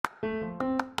Hey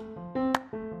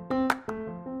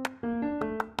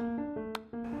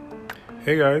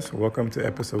guys, welcome to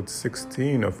episode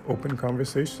 16 of Open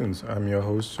Conversations. I'm your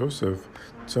host, Joseph.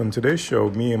 So, in today's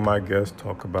show, me and my guest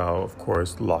talk about, of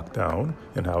course, lockdown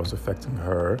and how it's affecting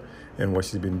her and what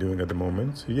she's been doing at the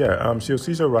moment. So,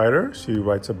 she's a writer. She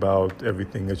writes about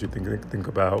everything that you think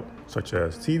about, such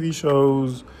as TV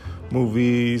shows,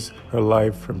 movies, her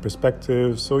life from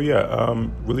perspective. So,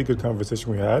 really good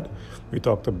conversation we had. We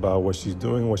talked about what she's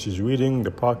doing, what she's reading,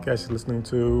 the podcast she's listening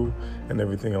to, and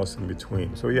everything else in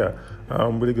between. So,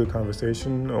 really good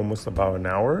conversation, almost about an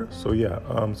hour. So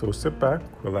sit back,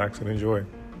 relax, and enjoy.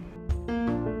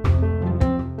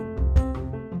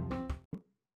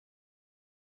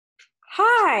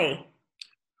 Hi,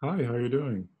 Hi, how are you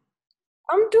doing?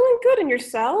 I'm doing good, and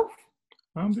yourself?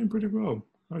 I'm doing pretty well.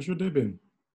 How's your day been?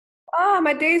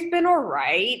 My day's been all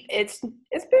right. It's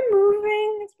been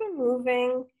moving. It's been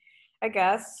moving, I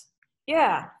guess.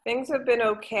 Yeah, things have been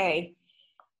okay.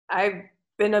 I've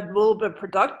been a little bit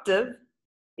productive.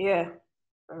 Yeah,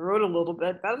 I wrote a little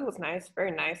bit. That was nice,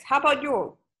 very nice. How about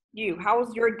you? How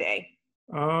was your day?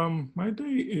 My day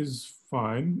is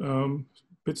fine.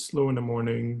 Bit slow in the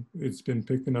morning. It's been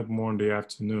picking up more in the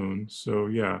afternoon. So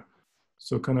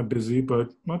kind of busy,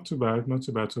 but not too bad. Not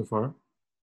too bad so far.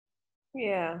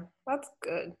 Yeah, that's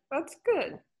good. That's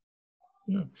good.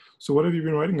 Yeah. So what have you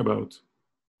been writing about?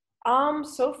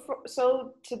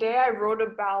 So today I wrote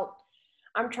about.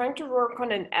 I'm trying to work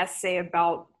on an essay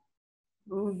about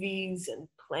movies and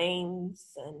planes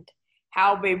and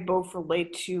how they both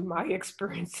relate to my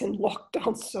experience in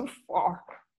lockdown so far.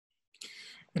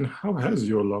 And how has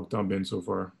your lockdown been so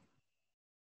far?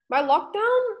 My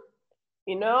lockdown,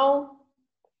 you know,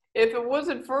 if it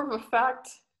wasn't for the fact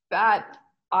that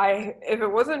if it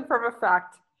wasn't for the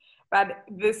fact that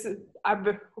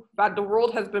that the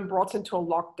world has been brought into a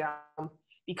lockdown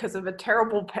because of a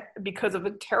terrible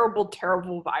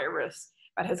virus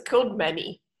that has killed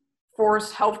many,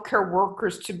 forced healthcare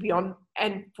workers to be on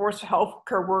and forced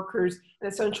healthcare workers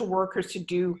and essential workers to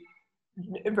do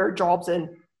their jobs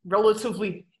in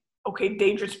relatively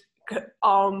dangerous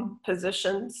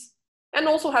positions, and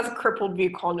also has crippled the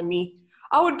economy.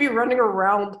 I would be running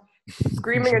around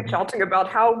screaming and shouting about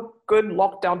how good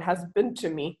lockdown has been to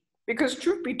me, because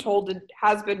truth be told, it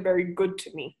has been very good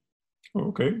to me. Oh,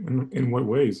 okay. In what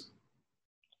ways?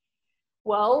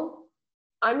 Well,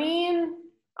 I mean,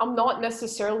 I'm not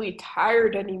necessarily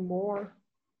tired anymore.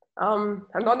 I'm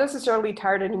not necessarily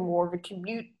tired anymore. The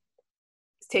commute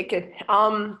is taken.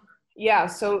 Yeah,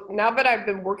 so now that I've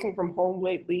been working from home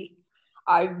lately,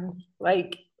 I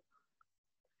like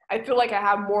I feel like I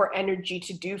have more energy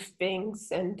to do things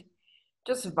and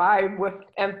just vibe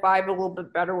a little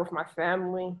bit better with my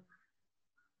family.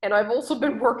 And I've also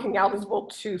been working out as well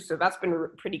too, so that's been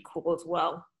pretty cool as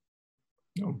well.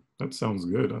 Oh, that sounds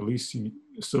good.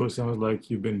 So it sounds like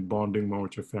you've been bonding more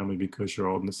with your family because you're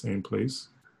all in the same place.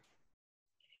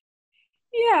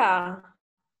 Yeah.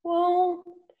 Well,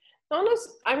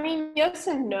 I mean, yes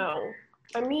and no.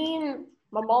 I mean,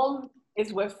 my mom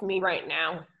is with me right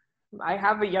now. I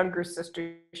have a younger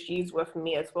sister. She's with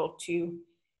me as well too.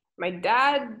 My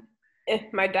dad,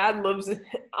 my dad lives.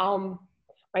 Um,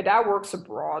 my dad works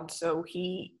abroad, so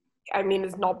I mean,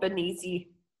 it's not been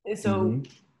easy. So Mm-hmm.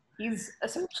 he's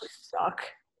essentially stuck.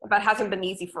 That hasn't been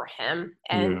easy for him.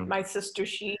 And Yeah. my sister,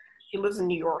 she lives in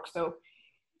New York, so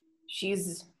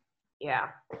she's yeah.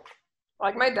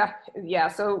 Like my dad, yeah.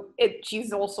 So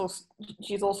she's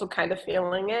also kind of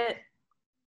feeling it.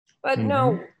 But Mm-hmm.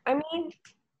 no, I mean,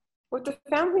 with the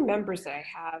family members that I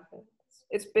have,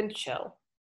 it's been chill.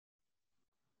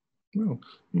 Well,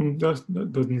 that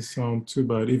doesn't sound too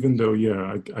bad, even though,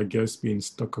 yeah, I guess being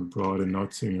stuck abroad and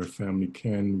not seeing your family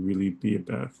can really be a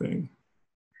bad thing.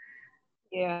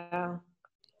 Yeah.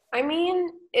 I mean,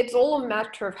 it's all a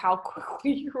matter of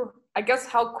I guess,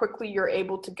 how quickly you're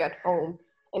able to get home,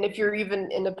 and if you're even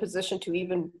in a position to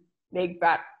even make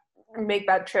that make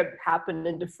that trip happen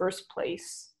in the first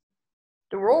place.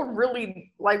 The world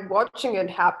really, like watching it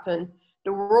happen,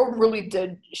 the world really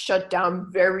did shut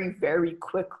down very, very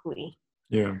quickly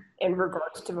Yeah. in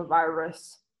regards to the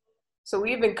virus. So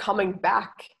even like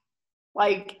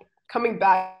coming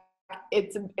back,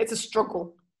 it's a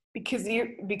struggle because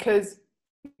you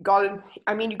got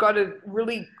a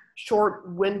really short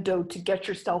window to get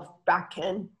yourself back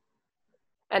in.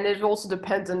 And it also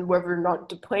depends on whether or not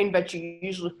the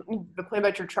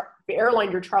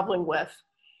airline you're traveling with,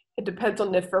 it depends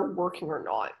on if they're working or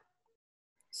not.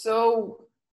 So,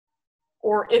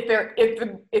 or if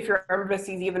your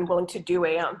embassy is even willing to do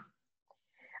a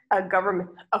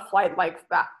flight like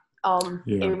that, a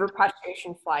Yeah.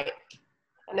 repatriation flight.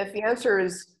 And if the answer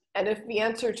is And if the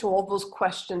answer to all those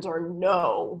questions are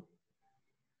no,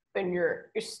 then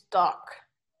you're stuck.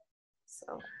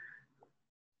 So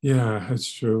Yeah, that's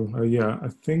true. Yeah, I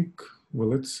think, well,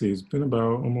 let's see, it's been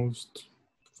about almost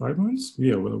 5 months.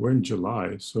 Yeah, well, we're in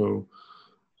July. So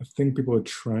I think people are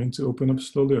trying to open up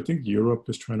slowly. I think Europe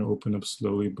is trying to open up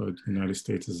slowly, but United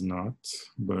States is not.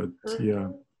 But yeah,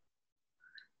 mhm.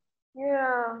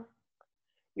 Yeah.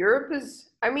 Europe is,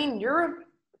 I mean, Europe,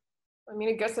 I mean,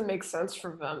 I guess it makes sense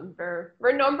for them. Their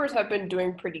numbers have been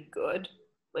doing pretty good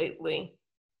lately.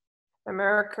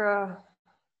 America,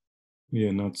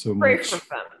 yeah, not so pray for much.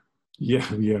 them.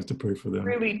 Yeah, we have to pray for them.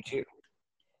 Really do.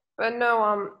 But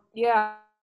no, yeah,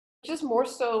 just more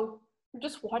so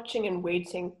just watching and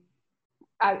waiting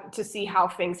to see how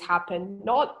things happen.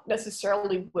 Not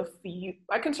necessarily with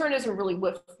my concern isn't really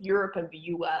with Europe and the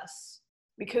US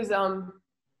because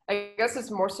I guess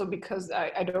it's more so because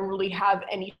I don't really have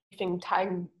anything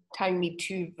tying me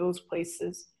to those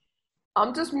places.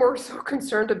 I'm just more so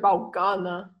concerned about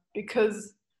Ghana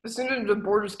because the sooner the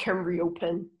borders can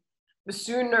reopen, the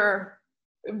sooner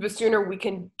the sooner we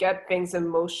can get things in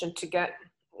motion to get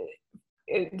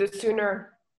the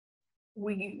sooner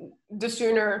the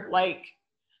sooner like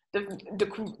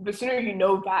the sooner you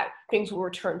know that things will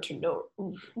return to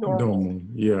normal. Normal.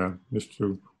 Yeah, that's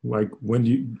true. Like when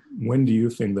do you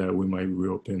think that we might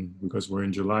reopen? Because we're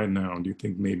in July now. Do you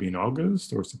think maybe in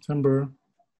August or September?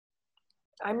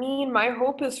 I mean, my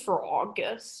hope is for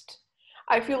August.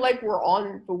 I feel like we're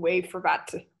on the way for that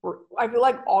to. I feel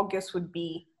like August would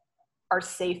be our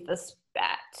safest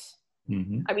bet.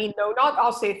 Hmm. I mean, no, not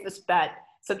our safest bet.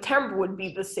 September would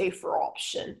be the safer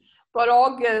option, but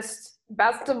August,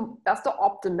 that's the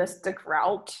optimistic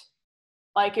route.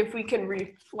 Like if we can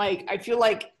I feel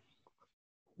like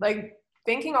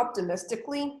thinking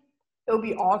optimistically, it'll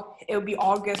be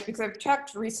August because I've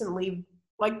checked recently.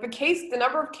 Like the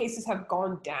number of cases have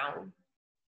gone down,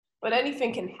 but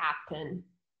anything can happen,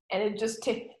 and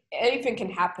anything can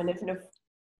happen if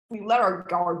we let our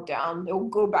guard down, it will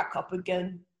go back up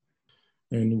again.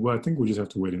 And well, I think we just have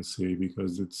to wait and see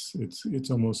because it's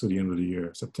almost at the end of the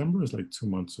year. September is like 2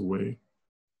 months away.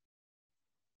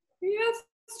 Yes,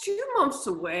 it's 2 months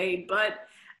away, but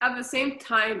at the same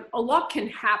time, a lot can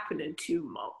happen in 2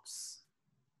 months.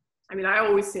 I mean, I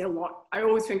always say a lot. I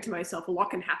always think to myself, a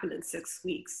lot can happen in 6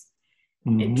 weeks.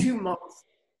 In Hmm. 2 months,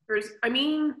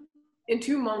 in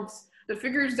 2 months, the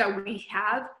figures that we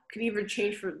have could either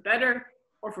change for the better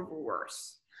or for the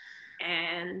worse.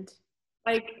 And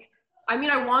like, I mean,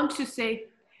 I want to say,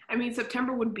 I mean,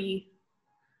 September would be,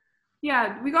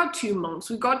 yeah, we got 2 months.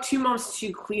 We got 2 months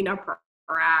to clean up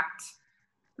our act.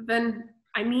 But then,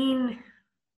 I mean,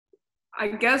 I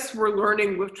guess we're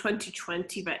learning with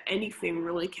 2020 that anything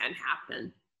really can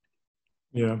happen.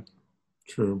 Yeah,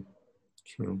 true,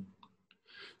 true.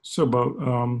 So about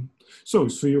so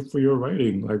for your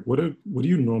writing, like what do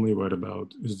you normally write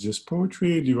about? Is it just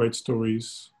poetry? Do you write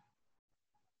stories?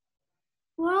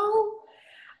 Well,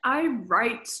 I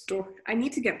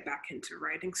need to get back into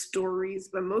writing stories,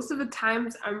 but most of the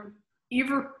times I'm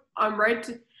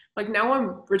writing, like now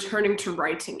I'm returning to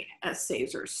writing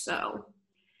essays or so.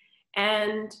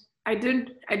 And I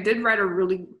did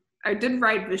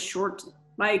write this short,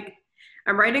 like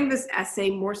I'm writing this essay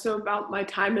more so about my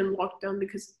time in lockdown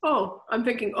because I'm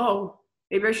thinking,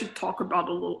 maybe I should talk about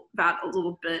a little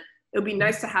bit. It would be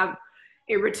nice to have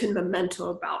a written memento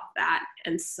about that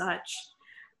and such.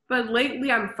 But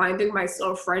lately I'm finding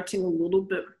myself writing a little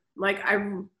bit like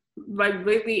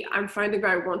lately I'm finding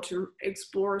I want to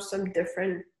explore some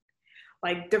different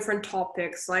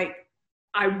topics. Like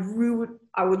I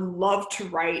would love to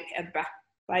write about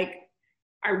like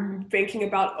I'm thinking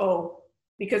about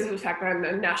because of the fact that I'm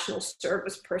a national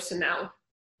service personnel,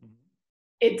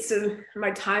 it's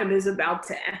my time is about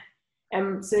to end.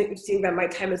 I'm seeing that my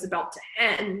time is about to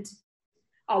end.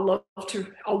 I'll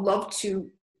love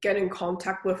to get in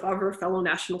contact with other fellow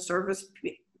national service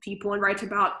people and write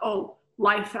about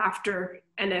life after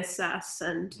NSS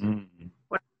and Mm.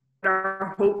 what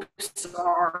our hopes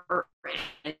are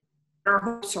and our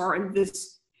hopes are in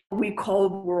this we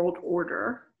call world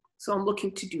order. So I'm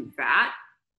looking to do that.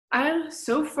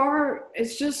 So far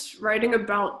it's just writing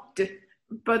about,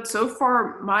 but so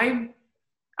far my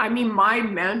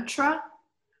mantra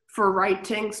for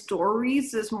writing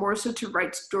stories is more so to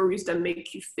write stories that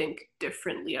make you think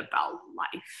differently about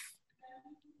life.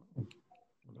 Well,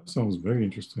 that sounds very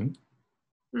interesting.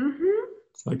 Mm-hmm.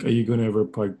 Like, are you gonna ever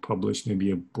like publish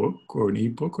maybe a book or an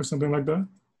ebook or something like that?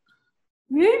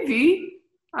 Maybe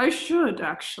I should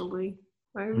actually.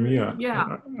 I mean, yeah,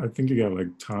 Yeah. I think you got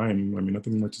like time. I mean,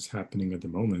 nothing much is happening at the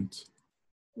moment.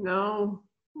 No.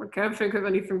 I can't think of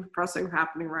anything depressing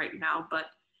happening right now, but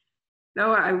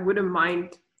no, I wouldn't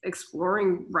mind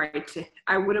exploring writing.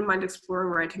 I wouldn't mind exploring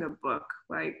writing a book.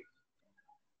 Like,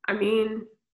 I mean,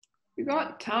 we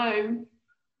got time,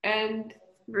 and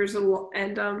there's a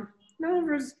and no,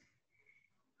 there's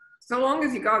so long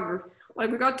as you got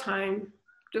like we got time.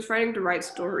 Just writing the right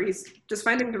stories, just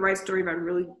finding the right story that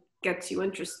really gets you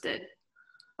interested.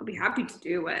 I'll be happy to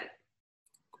do it.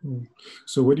 Cool.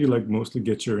 So where do you like mostly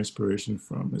get your inspiration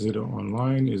from? Is it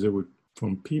online? Is it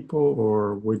from people,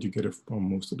 or where do you get it from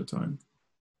most of the time?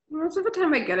 Most of the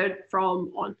time I get it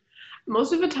from on.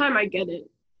 Most of the time I get it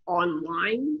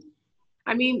online.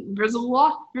 I mean, there's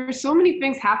so many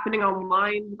things happening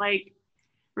online. Like,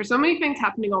 there's so many things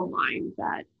happening online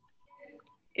that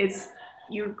it's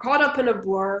you're caught up in a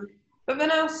blur. But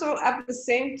then also at the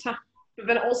same time,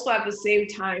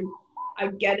 I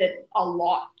get it a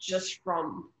lot just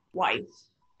from life,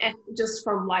 and just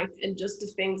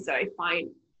the things that I find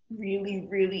really,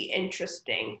 really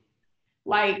interesting.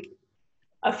 Like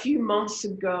a few months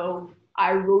ago,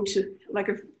 I wrote to like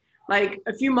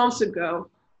a few months ago,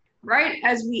 right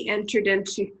as we entered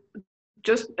into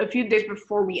just a few days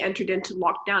before we entered into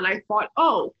lockdown, I thought,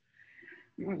 oh,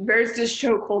 there's this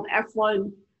show called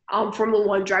F1 Formula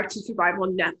One Drive to Survive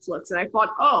on Netflix. And I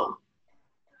thought, oh,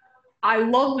 I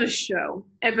love this show.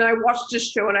 And then I watched this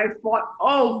show and I thought,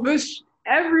 oh,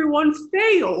 everyone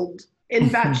failed in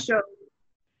that show.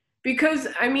 Because,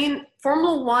 I mean,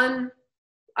 Formula One,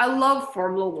 I love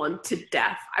Formula One to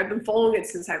death. I've been following it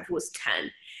since I was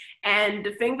 10. And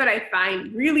the thing that I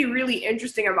find really, really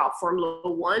interesting about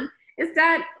Formula One is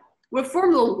that with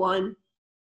Formula One,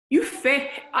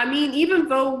 even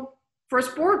though for a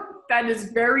sport that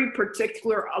is very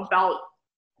particular about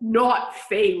not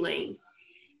failing,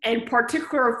 and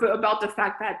particular about the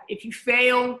fact that if you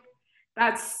fail,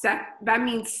 that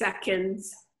means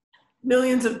seconds,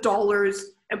 millions of dollars,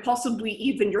 and possibly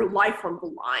even your life on the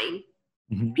line.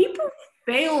 Mm-hmm. People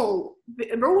fail.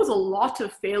 There was a lot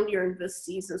of failure in this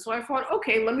season. So I thought,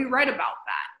 okay, let me write about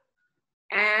that.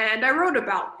 And I wrote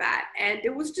about that. And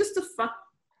it was just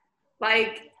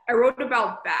I wrote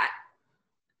about that.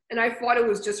 And I thought it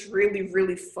was just really,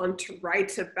 really fun to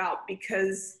write about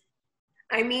because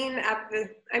the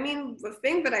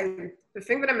thing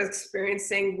that I'm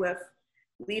experiencing with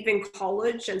leaving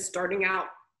college and starting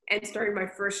my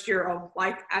first year of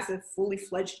life as a fully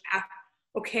fledged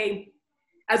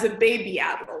as a baby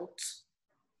adult,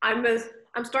 I'm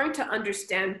starting to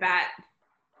understand that.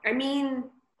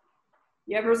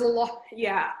 There's a lot.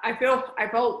 Yeah, I felt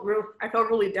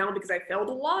really down because I failed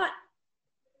a lot,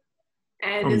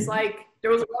 and it's like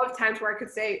there was a lot of times where I could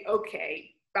say,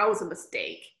 okay, that was a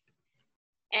mistake,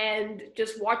 and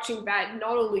just watching that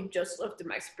not only just lifted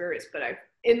my spirits, but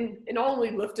it not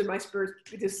only lifted my spirits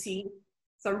to see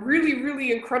some really,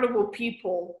 really incredible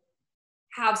people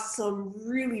have some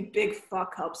really big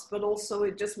fuck ups, but also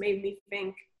it just made me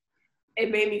think,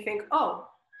 oh,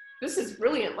 this is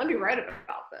brilliant. Let me write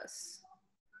about this.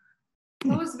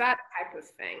 So it was that type of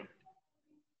thing.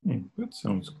 That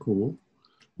sounds cool.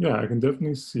 Yeah, I can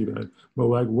definitely see that. But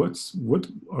like, what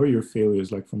are your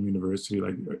failures like from university?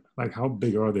 Like how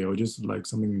big are they? Or just like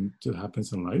something that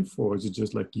happens in life? Or is it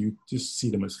just like you just see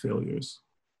them as failures?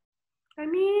 I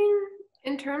mean,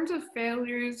 in terms of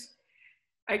failures,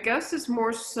 I guess it's more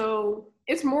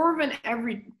of an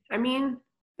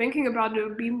thinking about it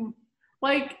would be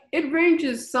like, it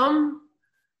ranges. Some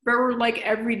there were like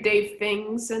everyday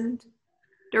things, and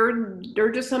there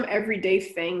are just some everyday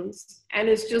things, and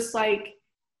it's just like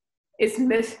it's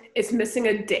missing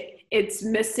a day. It's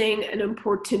missing an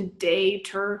important day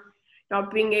to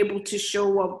not being able to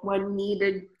show up when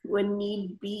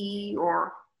need be,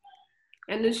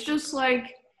 and it's just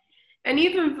like, and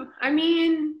even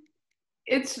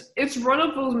it's run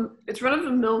of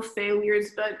the mill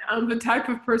failures, but I'm the type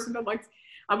of person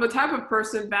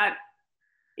that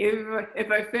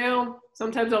if I fail,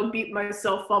 sometimes I'll beat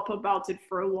myself up about it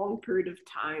for a long period of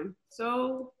time.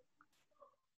 So,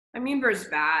 there's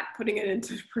that, putting it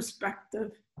into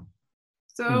perspective.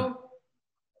 So,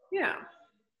 yeah.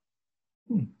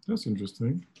 That's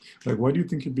interesting. Like, why do you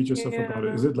think you beat yourself about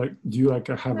it? Is it like, do you have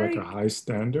a high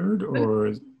standard, or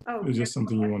is it just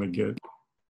something you want to get?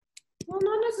 Well,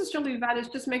 not necessarily that. It's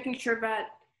just making sure that,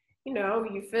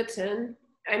 you fit in.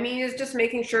 It's just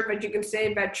making sure that you can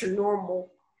say that you're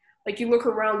normal. Like, you look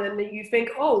around and then you think,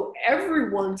 oh,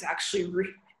 everyone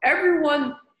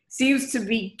seems to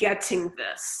be getting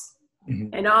this,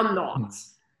 and I'm not.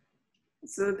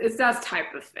 So it's that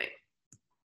type of thing.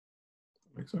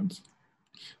 Makes sense.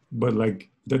 But like,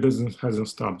 that hasn't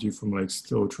stopped you from like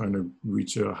still trying to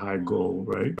reach a high goal,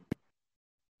 right?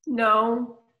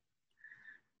 No.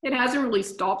 It hasn't really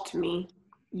stopped me.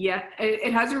 Yeah,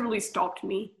 it hasn't really stopped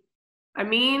me. I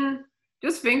mean,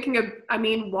 just thinking of,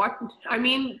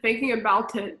 thinking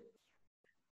about it,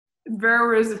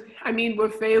 there is,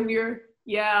 with failure,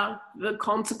 yeah, the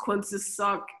consequences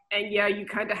suck. And yeah, you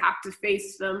kind of have to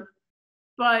face them.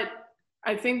 But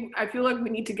I feel like we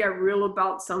need to get real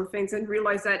about some things and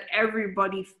realize that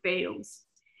everybody fails.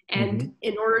 And Mm-hmm.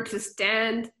 in order to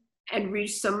stand and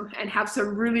reach some and have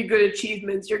some really good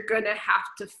achievements, you're going to have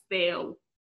to fail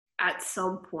at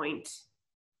some point.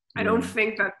 I don't Yeah.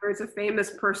 think that there's a famous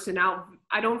person out.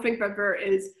 I don't think that there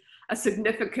is a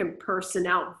significant person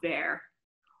out there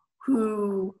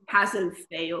who hasn't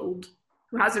failed,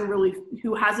 who hasn't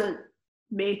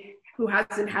who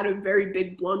hasn't had a very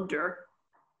big blunder,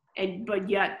 and but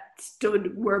yet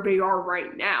stood where they are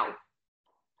right now,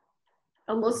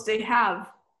 unless they have.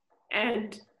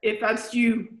 And if that's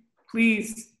you,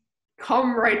 please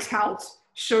come right out,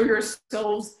 show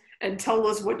yourselves, and tell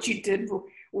us what you did,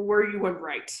 where you went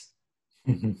right.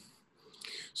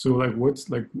 So like what's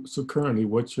like so currently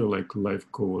what's your like life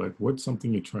goal? Like what's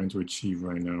something you're trying to achieve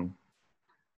right now?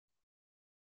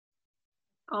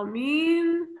 I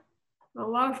mean, my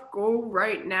life goal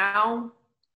right now,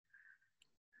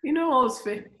 I was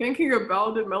thinking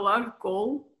about it. My life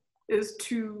goal is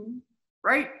to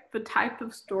write the type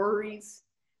of stories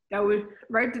that would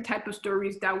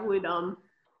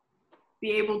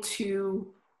be able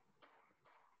to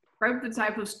write the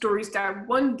type of stories that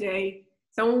one day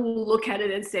someone will look at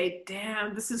it and say,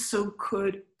 damn, this is so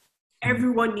good. Mm.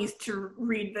 Everyone needs to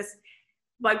read this.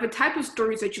 Like the type of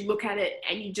stories that you look at it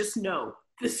and you just know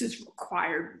this is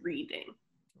required reading.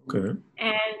 Okay.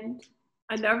 And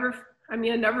another,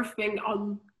 another thing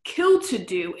I'm killed to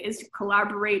do is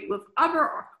collaborate with other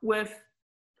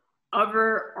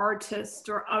artists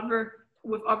or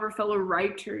with other fellow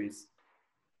writers.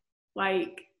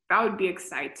 Like that would be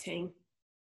exciting.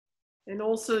 And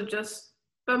also just,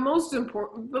 but most of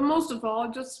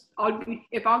all, just I'd be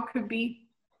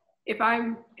if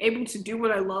I'm able to do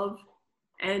what I love,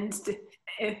 and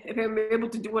if I'm able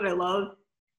to do what I love,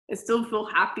 and still feel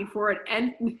happy for it,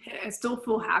 and still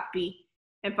feel happy,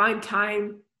 and find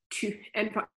time to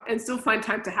and still find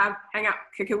time to hang out,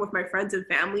 kick it with my friends and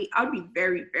family, I'd be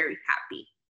very, very happy.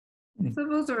 Mm.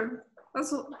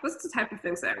 So that's the type of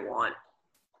things that I want.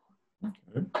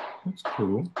 Okay. That's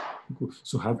cool. Cool.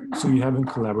 So you haven't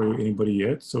collaborated with anybody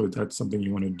yet, so that's something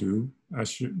you want to do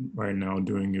right now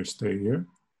during your stay here?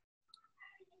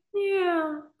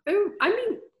 Yeah. I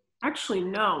mean, actually,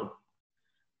 no.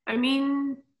 I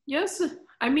mean, yes.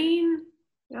 I mean,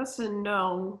 yes and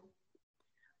no.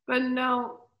 But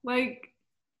no, like,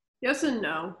 yes and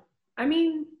no. I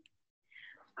mean,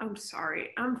 I'm sorry.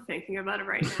 I'm thinking about it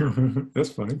right now. That's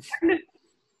fine.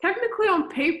 Technically, on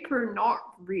paper, not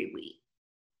really,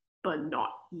 but not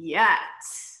yet.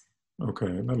 Okay,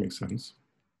 that makes sense.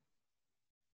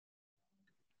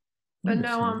 That But makes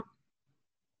no, sense.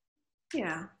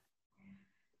 yeah.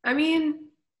 I mean,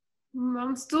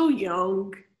 I'm still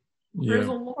young. There's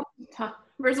Yeah. a lot of time.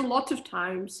 There's a lot of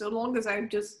time. So long as I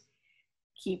just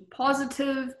keep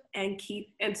positive and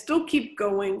still keep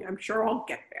going, I'm sure I'll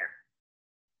get there.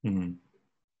 Mhm.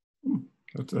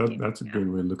 That's a Yeah. good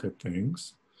way to look at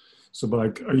things. So, but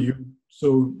like,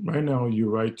 so right now you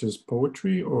write just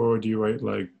poetry or do you write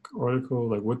like article?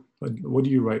 Like what do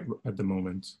you write at the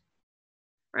moment?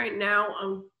 Right now,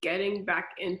 I'm getting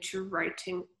back into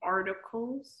writing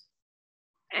articles,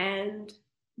 and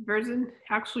there's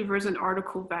an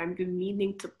article that I've been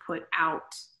meaning to put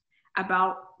out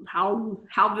about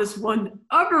how this one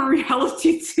other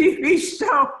reality TV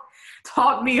show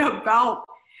taught me about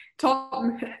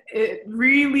taught it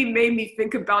really made me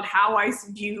think about how I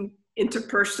view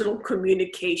interpersonal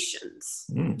communications.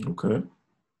 Okay.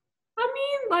 I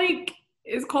mean, like,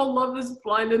 it's called Love is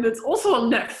Blind, and it's also on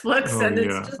Netflix, Oh and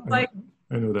it's yeah, just like,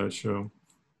 I know that show.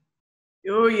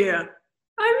 oh yeah.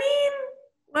 I mean,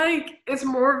 like, it's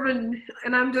more of an,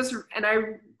 and I'm just, and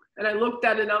I looked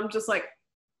at it, and I'm just like,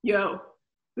 yo,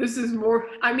 this is more.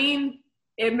 I mean,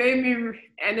 it made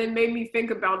me think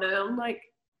about it. I'm like,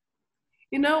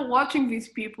 watching these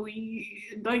people, you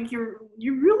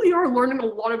really are learning a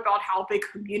lot about how they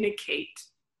communicate,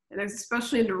 and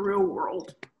especially in the real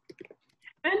world,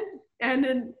 and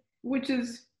then which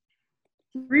is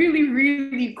really,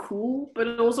 really cool, but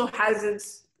it also has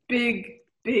its big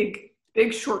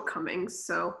shortcomings.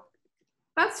 So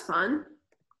that's fun.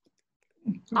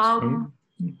 That's Um,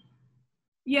 fun.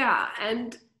 yeah,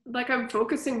 and like I'm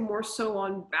focusing more so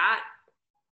on that.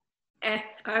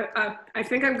 I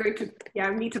think I'm going to, yeah,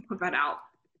 I need to put that out.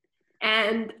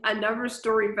 And another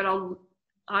story that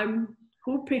I'm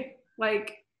hoping,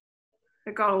 like,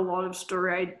 I got a lot of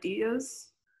story ideas.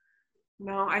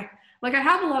 No, I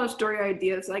have a lot of story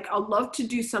ideas. Like I'd love to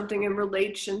do something in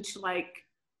relation to like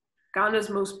Ghana's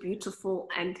most beautiful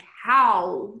and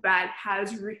how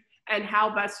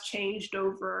how that's changed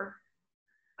over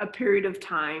a period of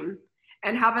time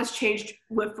and how that's changed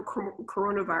with the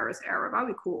coronavirus era. That'd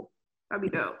be cool.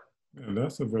 That'd be dope. Yeah,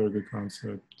 that's a very good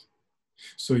concept.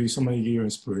 So you somebody get your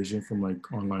inspiration from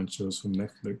like online shows from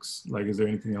Netflix. Like, is there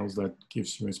anything else that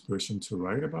gives you inspiration to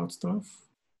write about stuff?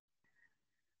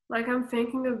 Like I'm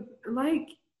thinking of like,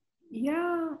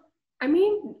 yeah. I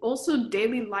mean, also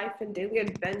daily life and daily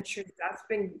adventures. That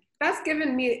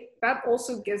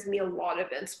also gives me a lot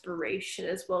of inspiration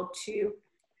as well too.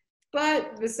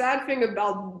 But the sad thing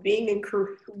about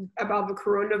about the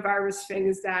coronavirus thing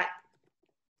is that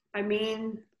I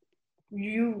mean,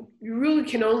 you really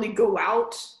can only go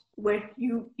out when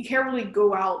you can't really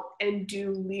go out and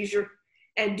do leisure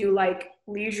and do like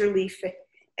leisurely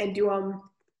and do and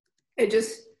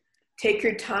just take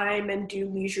your time and do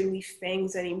leisurely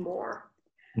things anymore.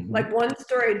 Mm-hmm. Like one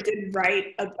story I did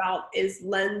write about is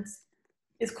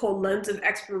called Lens of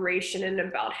Exploration, and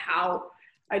about how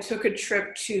I took a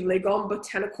trip to Legon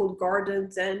Botanical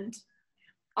Gardens, and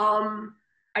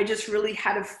I just really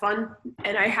had a fun,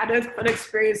 and I had a fun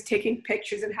experience taking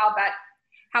pictures, and how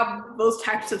those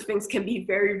types of things can be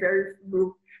very, very,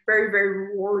 very, very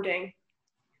rewarding.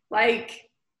 Like,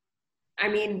 I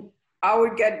mean, I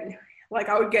would get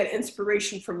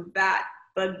inspiration from that,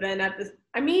 but then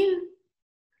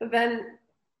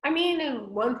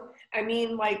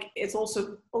like it's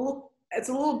a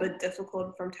little bit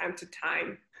difficult from time to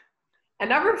time.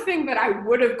 Another thing that I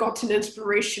would have gotten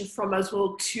inspiration from as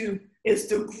well too is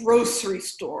the grocery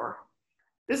store.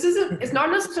 It's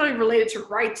not necessarily related to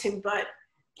writing, but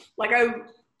like I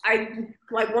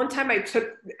like one time I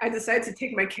decided to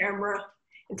take my camera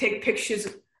and take pictures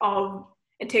of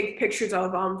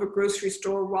the grocery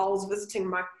store while I was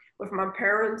visiting with my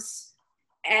parents,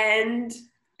 and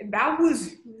that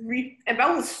was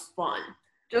fun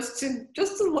just to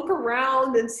look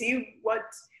around and see what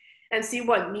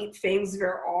neat things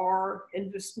there are,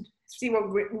 and just see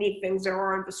what neat things there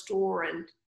are in the store. And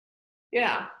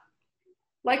yeah,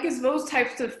 like it's those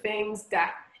types of things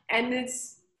that, and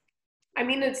it's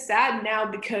sad now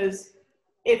because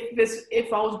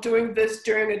if I was doing this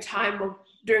during a time of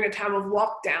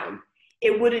lockdown,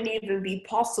 it wouldn't even be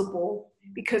possible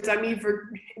because I either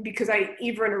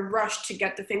in a rush to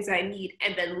get the things I need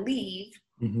and then leave,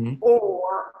 Mm-hmm.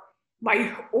 or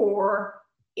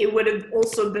it would have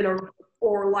also been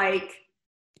like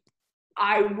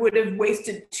I would have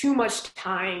wasted too much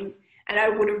time, and I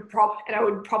would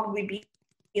probably be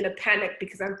in a panic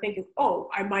because I'm thinking,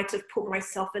 oh, I might have put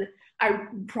myself in. I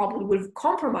probably would have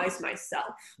compromised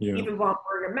myself, Yeah. even while I'm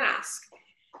wearing a mask.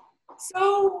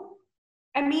 So,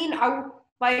 I mean,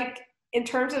 in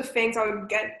terms of things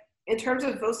in terms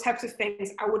of those types of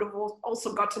things, I would have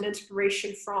also gotten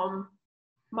inspiration from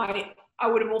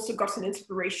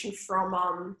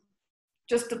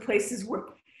just the places where,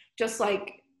 just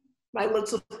like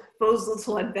those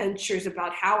little adventures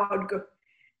about how I would go,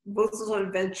 those little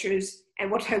adventures and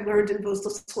what I learned in those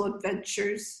little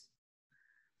adventures.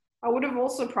 I would have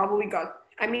also probably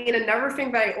another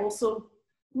thing that I also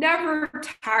never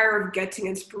tire of getting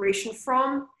inspiration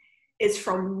from is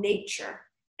from nature.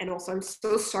 And also, I'm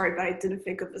so sorry that I didn't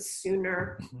think of this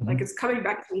sooner. Mm-hmm. Like, it's coming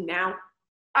back to me now.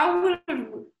 I would have,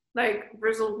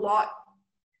 there's a lot.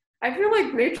 I feel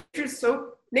like nature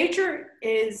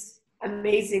is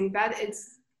amazing. That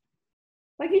it's,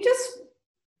 like, you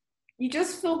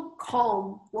just feel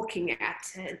calm looking at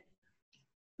it.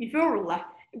 You feel relaxed.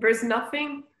 There's no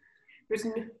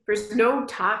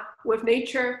time with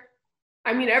nature.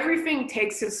 I mean, everything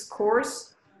takes its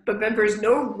course, but then there's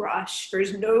no rush.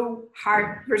 There's no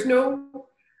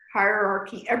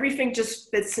hierarchy. Everything just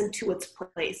fits into its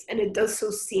place, and it does so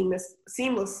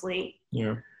seamlessly.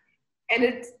 Yeah.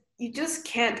 And you just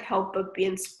can't help but be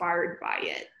inspired by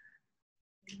it.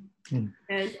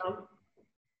 And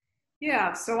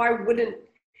yeah, so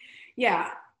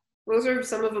those are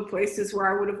some of the places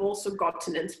where I would have also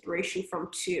gotten inspiration from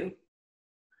too.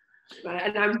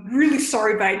 And I'm really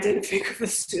sorry, but I didn't think of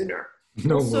this sooner.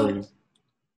 No worries.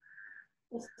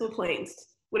 Also, planes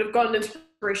would have gotten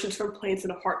inspirations from planes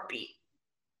in a heartbeat.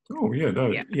 Oh yeah,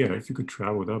 if you could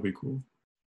travel, that'd be cool.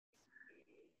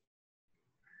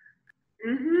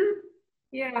 Mm-hmm.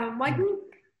 Yeah, I'm like,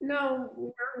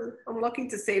 no, I'm lucky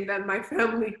to say that my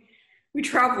family, we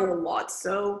travel a lot.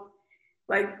 So,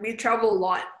 like, we travel a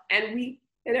lot, and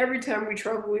every time we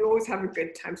travel, we always have a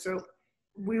good time. So,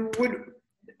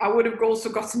 I would have also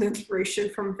got some inspiration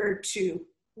from there too.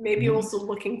 Maybe also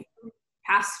looking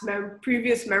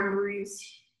previous memories.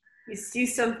 You see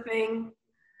something,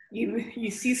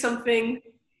 you see something,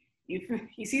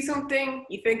 you see something,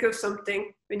 you think of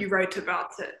something, and you write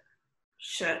about it.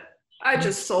 Shit, I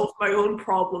just solved my own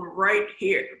problem right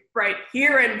here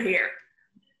and here.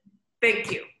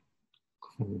 Thank you.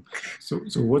 Cool.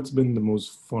 So what's been the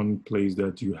most fun place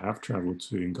that you have traveled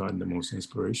to and gotten the most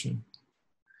inspiration?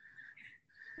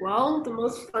 Well, the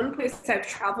most fun place I've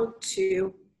traveled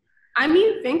to, I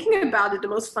mean, thinking about it, the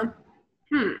most fun,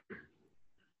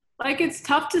 like it's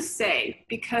tough to say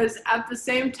because at the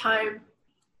same time,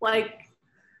 like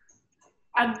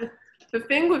at the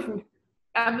thing with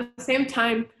at the same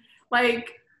time,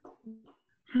 like,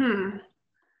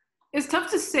 it's tough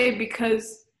to say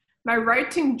because my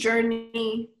writing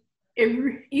journey,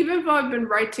 even though I've been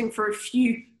writing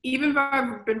even though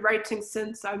I've been writing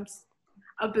since I've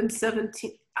been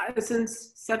 17,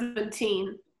 since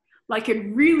 17, like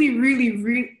it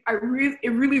really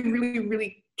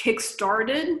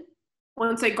kick-started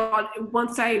once I got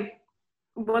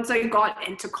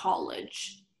into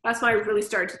college. That's when I really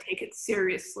started to take it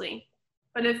seriously.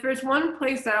 But if there's one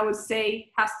place that I would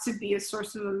say has to be a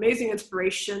source of amazing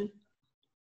inspiration,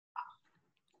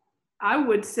 I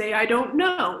would say I don't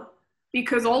know,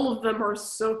 because all of them are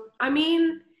so, I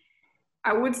mean,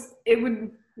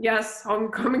 yes, I'm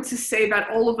coming to say that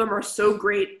all of them are so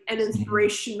great and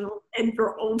inspirational in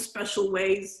their own special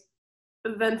ways.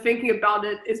 But then thinking about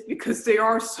it is because they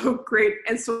are so great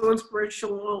and so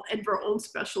inspirational in their own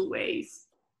special ways.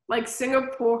 Like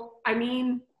Singapore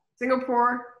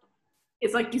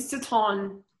is like it's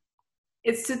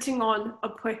sitting on a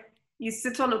place, you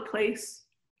sit on a place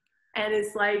and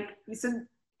it's like,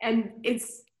 and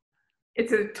it's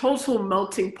a total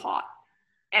melting pot.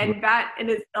 And that in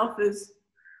itself is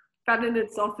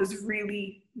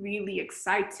really, really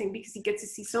exciting because you get to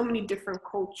see so many different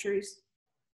cultures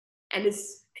and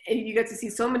you get to see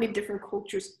so many different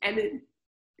cultures and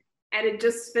it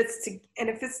just fits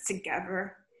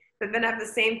together. But then at the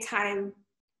same time,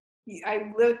 I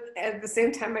did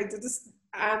this,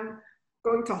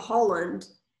 going to Holland.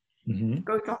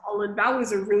 Going to Holland, that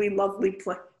was a really lovely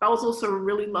place. That was also a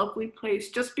really lovely place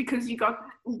just because you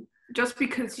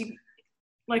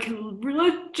like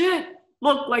legit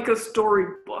look like a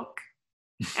storybook.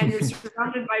 And you're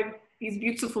surrounded by these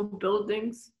beautiful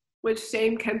buildings, which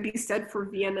same can be said for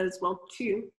Vienna as well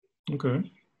too.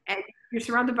 Okay. And you're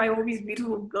surrounded by all these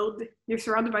beautiful buildings. You're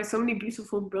surrounded by so many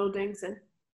beautiful buildings, and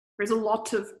there's a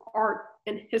lot of art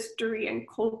and history and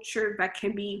culture that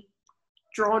can be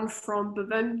drawn from. But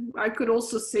then I could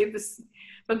also say this,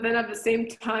 but then at the same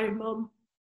time,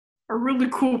 a really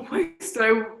cool place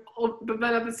but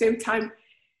then at the same time,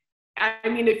 I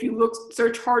mean, if you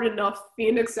search hard enough,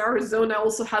 Phoenix, Arizona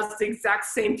also has the exact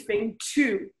same thing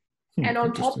too. And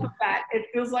on top of that, it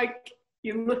feels like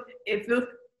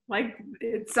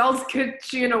it sounds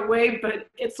kitschy in a way, but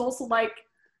it's also like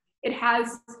it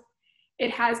has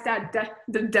that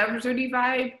the deserty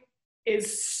vibe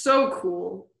is so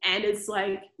cool, and it's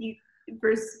like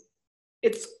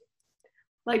it's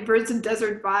like birds and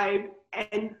desert vibe,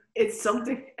 and it's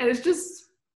something, and it's just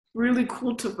really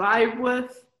cool to vibe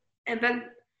with.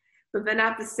 But then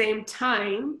at the same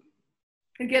time,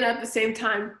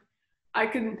 I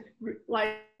can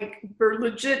like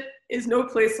legit is no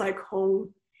place like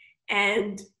home,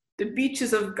 and the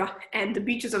beaches of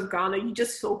Ghana, you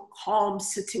just feel calm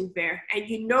sitting there, and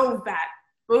you know that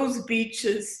those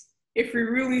beaches,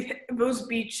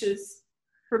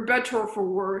 for better or for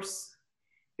worse,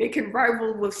 they can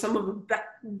rival with some of the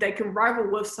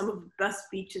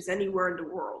best beaches anywhere in the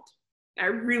world. I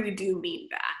really do mean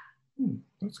that.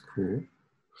 That's cool.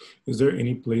 Is there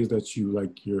any place that you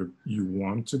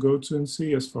want to go to and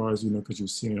see, as far as, because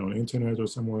you've seen it on the internet or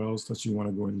somewhere else that you want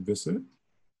to go and visit?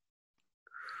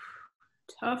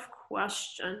 Tough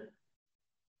question.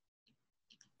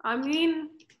 I mean,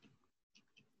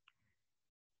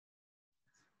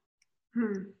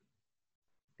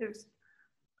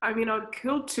 I'd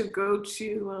kill to go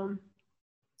to,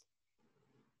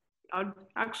 I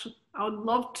would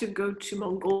love to go to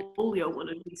Mongolia one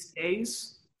of these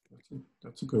days.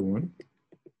 That's a good one.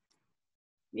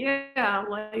 Yeah,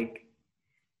 like,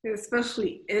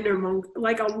 especially inner Mongolia.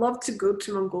 Like, I'd love to go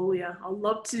to Mongolia. I'd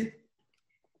love to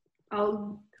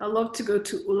go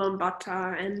to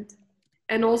Ulaanbaatar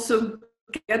and also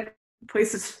get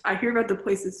places. I hear about the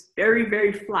place is very,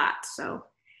 very flat, so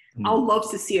I'll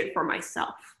love to see it for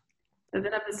myself. And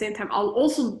then at the same time, I'll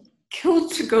also kill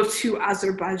to go to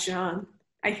Azerbaijan.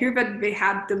 I hear that they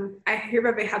have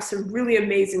some really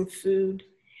amazing food.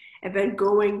 And then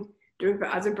going during the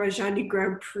Azerbaijani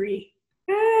Grand Prix.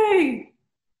 Hey,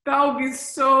 that would be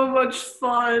so much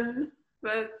fun.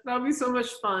 But that'll be so much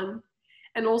fun.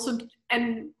 And also,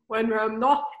 and when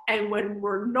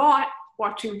we're not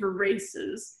watching the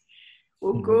races,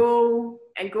 we'll Mhm. go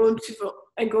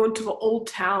into the old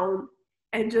town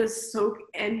and just soak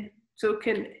in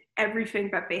everything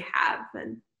that they have,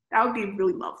 and that would be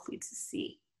really lovely to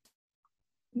see.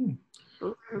 Hmm.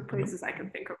 Those are the Yeah, places I can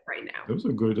think of right now. those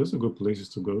are good places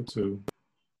to go to.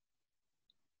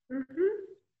 Hmm.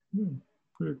 Yeah,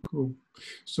 pretty cool.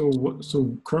 So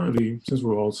currently, since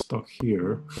we're all stuck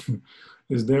here,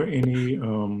 is there any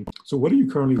so what are you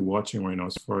currently watching right now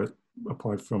as far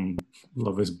apart from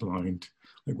Love is Blind?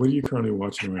 Like what are you currently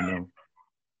watching right now?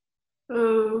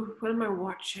 Oh, what am I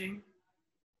watching?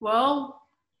 Well,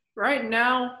 right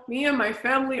now, me and my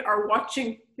family are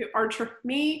watching.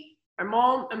 Me, my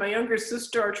mom, and my younger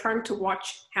sister are trying to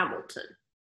watch Hamilton.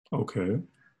 Okay.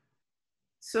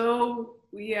 So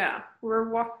yeah,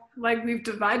 like we've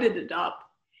divided it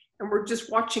up, and we're just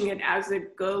watching it as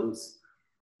it goes.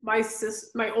 My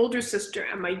older sister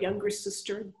and my younger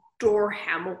sister adore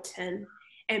Hamilton,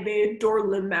 and they adore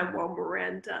Lin Manuel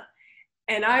Miranda.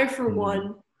 And Hmm. I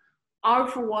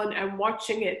for one am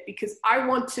watching it because I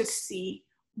want to see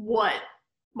what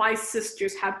my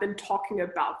sisters have been talking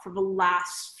about for the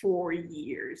last 4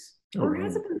 years, Oh or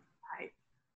has wow. it been five?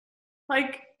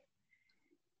 Like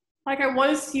I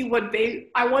want to see what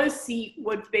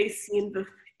they see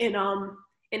in um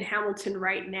in Hamilton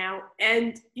right now.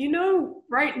 And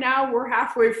right now we're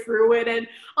halfway through it and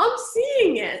I'm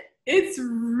seeing it. It's a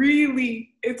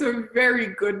very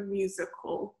good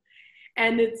musical.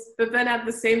 And it's but then at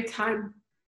the same time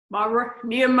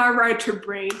me and my writer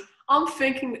brain, I'm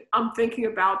thinking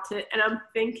about it and I'm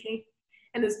thinking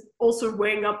and it's also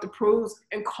weighing up the pros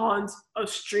and cons of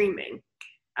streaming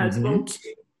as well Mm-hmm.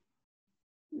 too.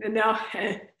 And now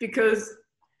because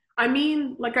I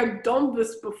mean, like I've done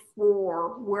this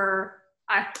before,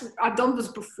 I've done this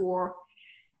before,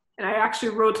 and I actually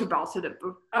wrote about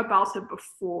it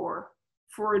before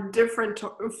for a different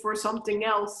for something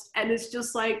else, and it's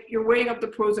just like you're weighing up the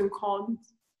pros and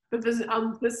cons. But this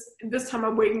time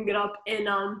I'm weighing it up in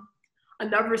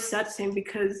another setting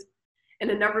because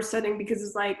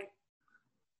it's like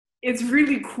it's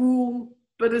really cool,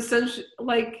 but essentially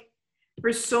like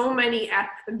there's so many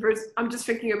I'm just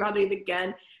thinking about it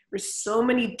again. There's so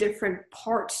many different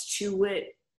parts to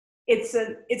it.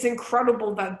 It's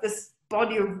incredible that this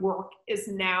body of work is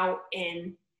now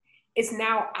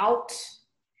out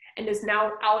and is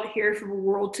now out here for the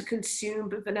world to consume,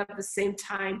 but then at the same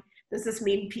time, does this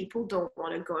mean people don't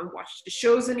want to go and watch the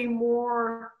shows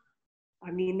anymore?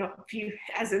 I mean, not few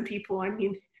as in people, I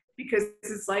mean, because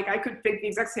it's like I could think the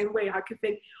exact same way. I could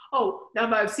think, oh, now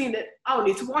that I've seen it, I don't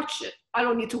need to watch it. I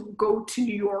don't need to go to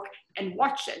New York and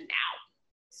watch it now.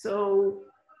 So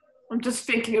I'm just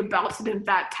thinking about it in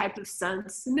that type of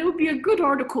sense. And it would be a good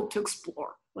article to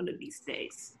explore one of these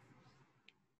days.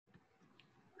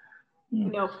 Yeah.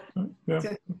 You know, Yeah.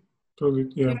 to,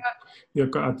 Totally. yeah. Yeah. Yeah.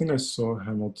 I think I saw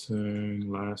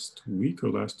Hamilton last week or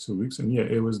last 2 weeks, and yeah,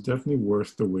 it was definitely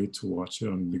worth the wait to watch it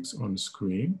on the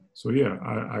screen. So yeah,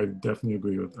 I definitely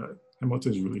agree with that.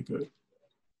 Hamilton's really good.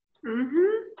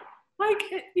 Mm-hmm. Like,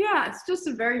 yeah, it's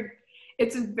a very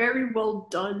well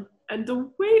done. And the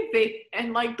way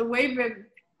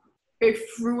they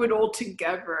threw it all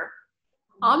together,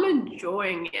 I'm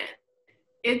enjoying it.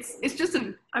 It's just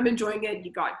I'm enjoying it.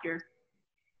 You got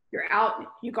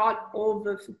all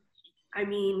the I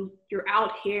mean, you're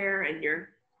out here and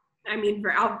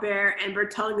we're out there and we're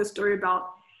telling a story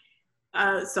about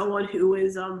someone who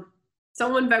is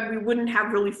someone that we wouldn't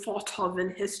have really thought of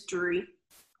in history.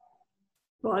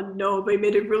 But no, they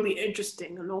made it really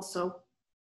interesting and also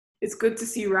it's good to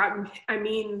see rap. I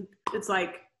mean, it's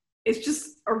like it's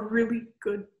just a really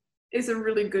good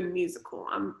musical.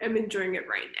 I'm enjoying it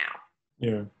right now.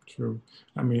 Yeah, true.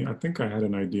 I mean, I think I had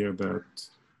an idea that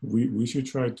we should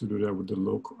try to do that with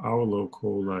our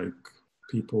local like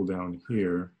people down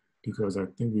here because I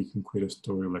think we can create a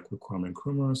story like with Kwame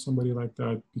Nkrumah or somebody like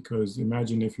that. Because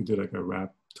imagine if you did like a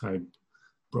rap type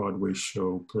Broadway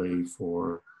show play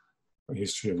for a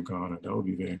history of Ghana. That would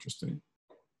be very interesting.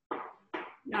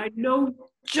 I know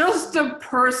just a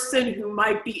person who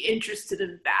might be interested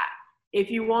in that. If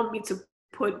you want me to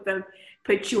put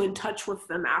you in touch with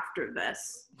them after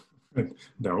this.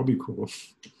 That would be cool.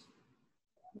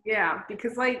 Yeah,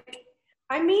 because I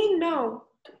mean, no,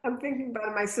 I'm thinking about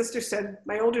it.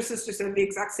 My older sister said the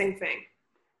exact same thing.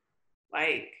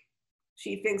 Like,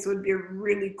 she thinks it would be a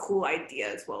really cool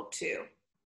idea as well too.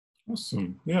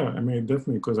 Awesome. Yeah, I mean,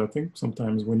 definitely, because I think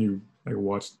sometimes when you like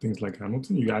watch things like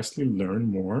Hamilton, you actually learn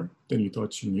more than you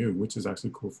thought you knew, which is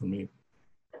actually cool for me.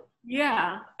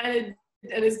 Yeah, and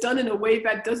and it's done in a way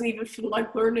that doesn't even feel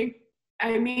like learning.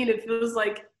 I mean, it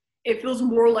feels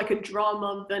more like a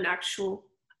drama than an actual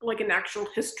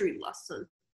history lesson.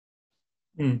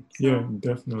 Yeah,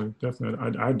 definitely,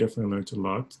 definitely. I definitely learned a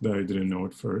lot that I didn't know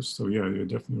at first. So yeah, you're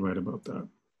definitely right about that.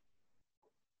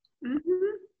 Mm-hmm.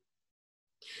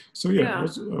 So yeah, Yeah.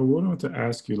 what I wanted to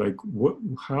ask you, like,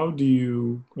 how do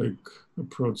you like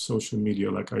approach social media?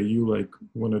 Like, are you like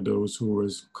one of those who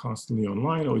is constantly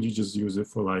online, or you just use it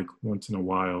for like once in a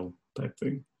while type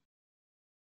thing?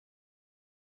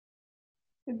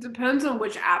 It depends on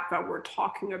which app that we're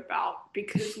talking about,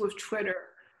 because with Twitter,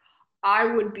 I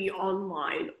would be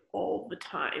online all the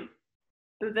time.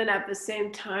 But then at the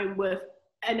same time, with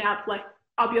an app like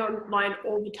I'll be online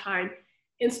all the time.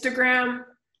 Instagram,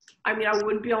 I mean, I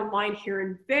would be online here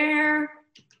and there,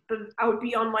 but I would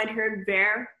be online here and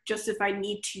there just if I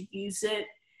need to use it.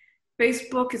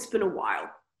 Facebook, it's been a while.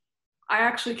 I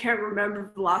actually can't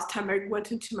remember the last time I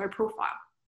went into my profile.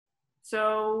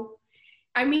 So,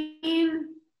 I mean,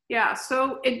 yeah,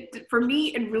 so it for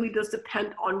me it really does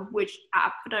depend on which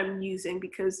app that I'm using,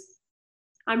 because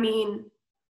I mean,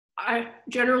 I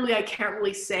can't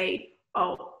really say,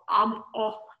 oh, I'm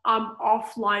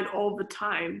offline all the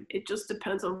time. It just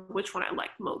depends on which one I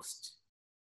like most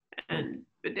and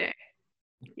the day.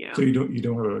 So Yeah. you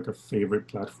don't have like a favorite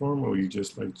platform, or you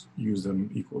just like use them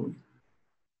equally?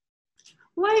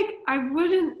 Like I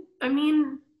wouldn't. I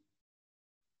mean,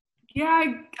 yeah,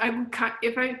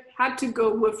 if I had to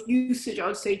go with usage, I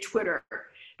would say Twitter,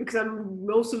 because I'm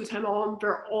most of the time on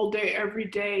there all day, every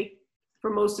day, for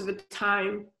most of the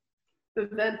time.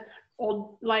 But then,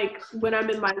 all like when I'm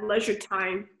in my leisure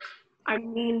time, I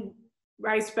mean,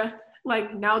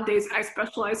 like nowadays I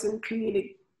specialize in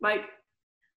community. Like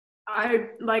I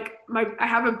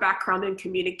have a background in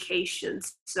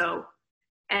communications, so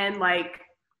and like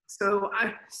so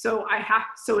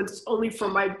it's only for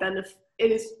my benefit.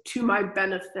 It is to my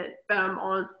benefit that I'm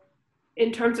on.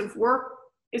 In terms of work,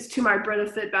 it's to my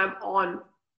benefit that I'm on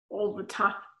all the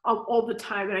time,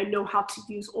 and I know how to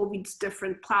use all these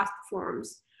different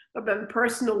platforms. But then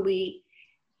personally,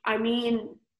 I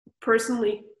mean,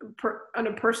 on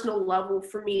a personal level,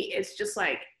 for me, it's just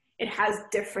like it has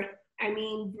different. I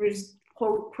mean, there's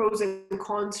pros and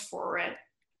cons for it.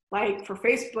 Like for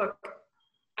Facebook,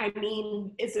 I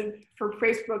mean, for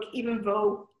Facebook, even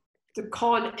though the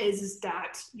con is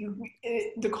that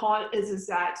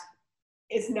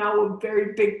it's now a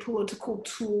very big political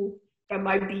tool that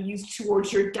might be used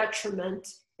towards your detriment.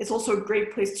 It's also a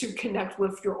great place to connect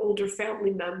with your older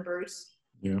family members.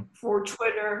 Yeah. For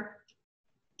Twitter,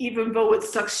 even though it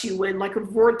sucks you in like a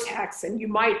vortex, and you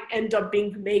might end up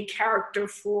being the main character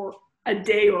for a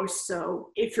day or so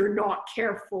if you're not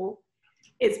careful,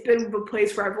 it's been the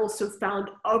place where I've also found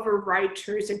other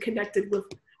writers and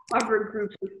other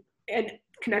groups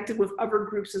connected with other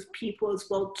groups of people as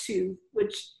well too,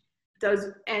 which does,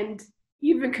 and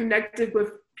even connected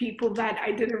with people that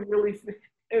I didn't really think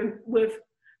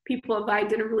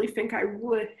I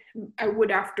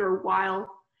would after a while.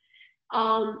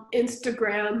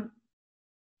 Instagram,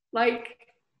 like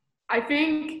I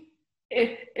think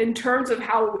in terms of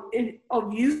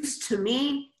of use to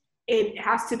me, it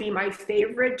has to be my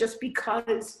favorite just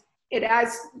because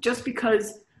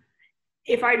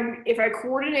if I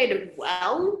coordinate it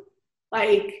well,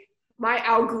 like my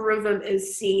algorithm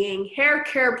is seeing hair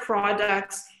care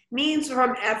products, memes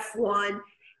from F1,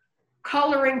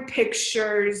 coloring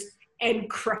pictures,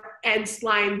 and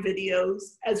slime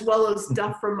videos, as well as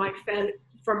stuff from my friends,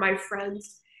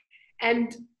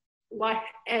 and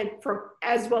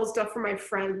as well as stuff from my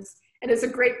friends. And it's a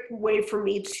great way for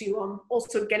me to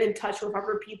also get in touch with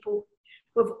other people,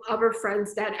 with other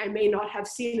friends that I may not have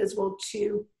seen as well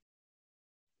too.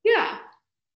 Yeah.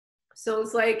 So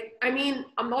it's like, I mean,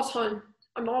 I'm not on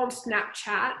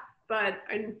Snapchat, but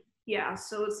yeah.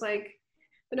 So it's like,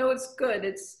 it's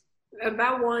good.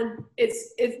 That one's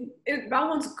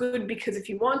good because if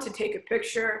you want to take a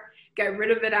picture, get rid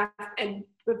of it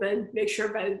but then make sure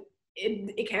that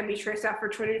it can be traced after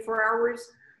 24 hours.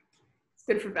 It's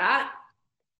good for that.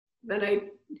 Then I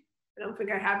don't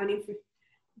think I have any,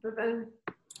 but then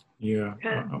Yeah,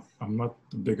 I'm not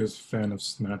the biggest fan of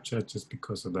Snapchat just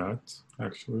because of that,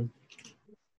 actually.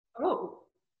 oh,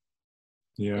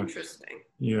 Yeah, interesting.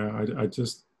 yeah,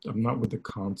 I'm not with the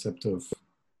concept of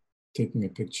taking a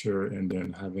picture and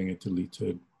then having it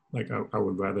deleted. Like, I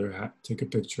would rather take a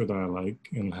picture that I like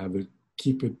and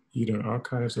keep it either in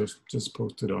archives or just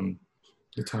post it on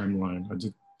the timeline. I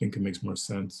just think it makes more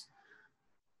sense.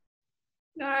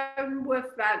 I'm with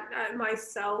that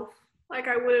myself. Like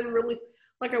I wouldn't really,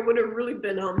 like I would have really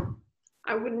been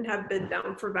I wouldn't have been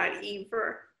down for that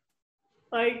either.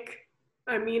 Like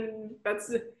I mean,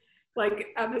 that's like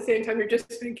at the same time, you're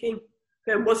just thinking,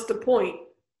 then what's the point?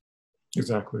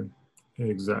 Exactly.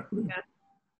 Exactly. Yeah.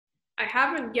 I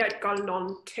haven't yet gotten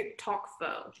on TikTok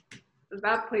though.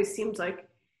 That place seems like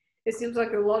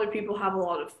a lot of people have a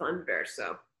lot of fun there,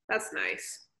 so that's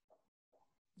nice.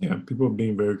 Yeah, people are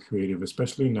being very creative,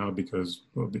 especially now because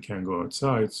well, they can't go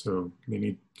outside, so they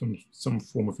need some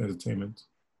form of entertainment.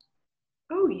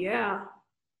 Oh yeah.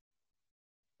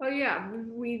 Oh yeah.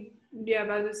 Yeah,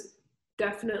 that is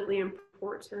definitely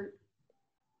important.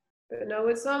 But no,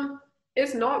 it's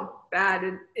not bad.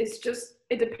 It's just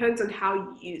it depends on how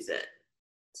you use it.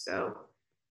 So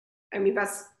I mean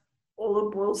that's all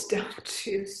it boils down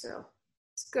to. So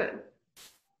it's good.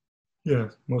 Yeah,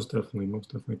 most definitely,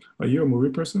 most definitely. Are you a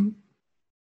movie person?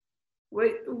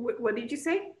 What did you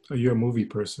say? Are you a movie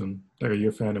person? Like, are you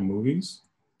a fan of movies?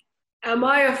 Am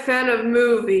I a fan of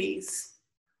movies?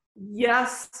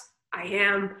 Yes, I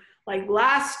am. Like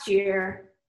last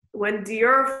year, when the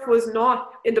Earth was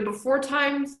not in the before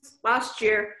times, last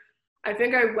year, I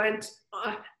think I went.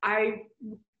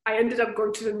 I ended up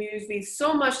going to the movies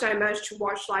so much that I managed to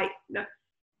watch like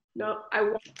no,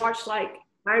 I watched like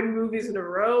 9 movies in a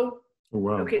row. Oh,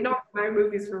 wow. Okay, not 9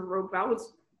 movies in a row. That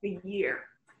was the year.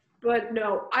 But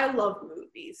no, I love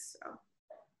movies. So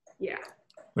yeah.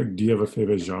 Like, do you have a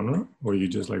favorite genre, or you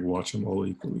just like watch them all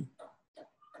equally?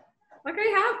 Like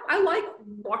I like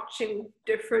watching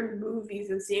different movies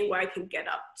and seeing what I can get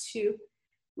up to.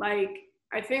 Like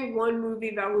I think one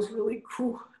movie that was really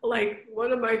cool, like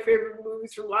one of my favorite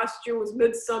movies from last year was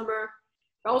Midsummer.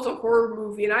 That was a horror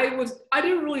movie, and I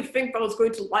didn't really think I was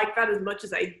going to like that as much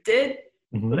as I did,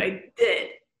 but Hmm. I did.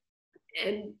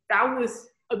 And that was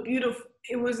a beautiful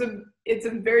it's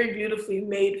a very beautifully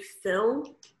made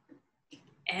film,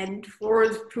 and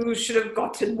Florence Pugh should have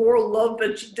gotten more love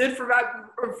than she did for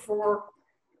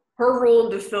her role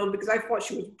in the film because I thought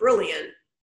she was brilliant.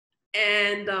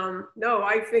 And no,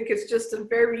 I think it's just a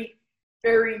very,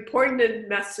 very poignant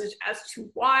message as to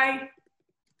why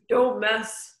don't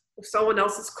mess with someone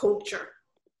else's culture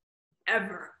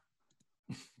ever.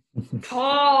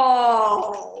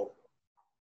 Paul.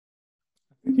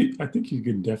 I think you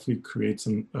could definitely create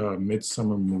some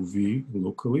midsummer movie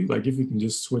locally. Like if you can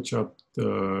just switch up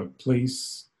the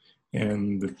place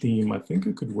and the theme, I think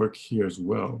it could work here as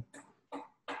well.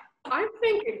 I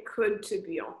think it could, to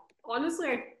be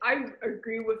honestly, I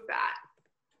agree with that.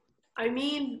 I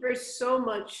mean, there's so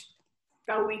much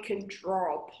that we can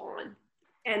draw upon,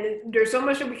 and there's so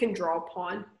much that we can draw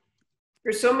upon.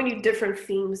 There's so many different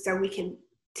themes that we can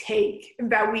take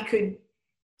that we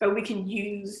can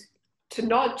use to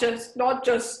not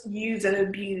just use and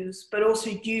abuse, but also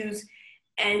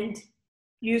and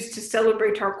use to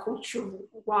celebrate our culture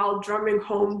while drumming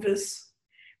home this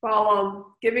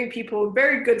while giving people a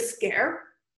very good scare.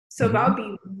 So that would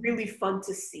Hmm. be really fun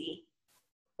to see.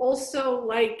 Also,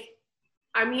 like,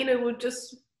 I mean, it would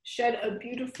just shed a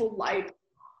beautiful light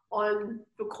on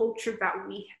the culture that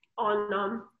we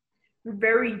on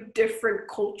very different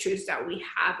cultures that we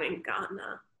have in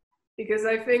Ghana. Because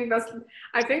I think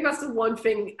that's the one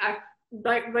thing I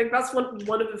like that's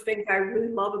one of the things I really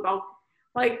love about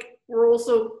like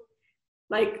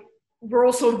like we're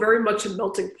also very much a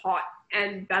melting pot,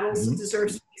 and that also Hmm.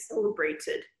 deserves to be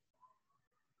celebrated.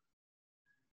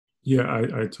 Yeah,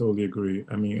 I totally agree.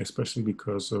 I mean, especially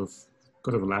because of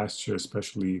last year,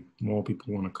 especially more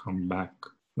people want to come back,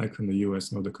 like from the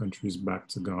US and other countries back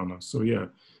to Ghana. So yeah,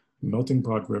 melting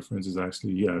pot reference is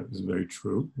actually, yeah, is very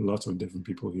true. Lots of different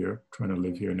people here trying to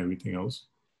live here and everything else.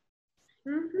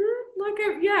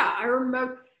 Yeah, I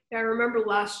remember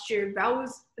last year that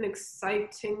was an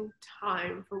exciting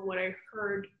time from what I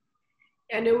heard,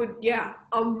 and it would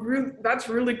that's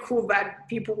really cool that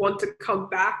people want to come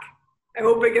back. I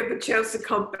hope I get the chance to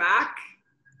come back.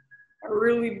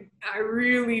 I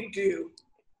really do.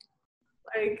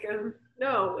 Like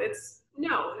no, it's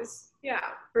yeah.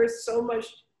 There's so much,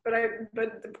 but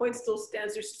the point still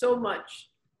stands. There's so much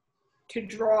to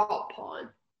draw upon.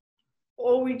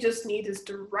 All we just need is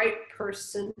the right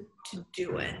person to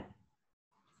do it.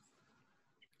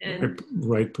 Right, And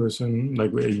right person,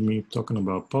 like you mean talking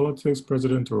about politics,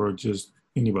 president, or just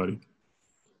anybody?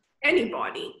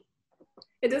 anybody,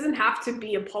 it doesn't have to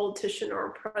be a politician or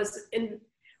a president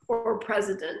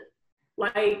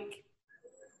Like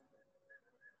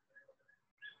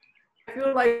I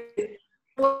feel like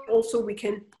also we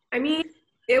can. I mean,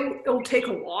 it'll take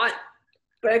a lot,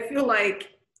 but I think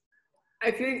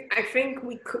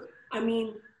we could. I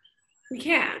mean, we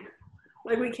can.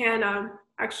 Like we can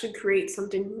actually create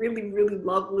something really really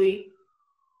lovely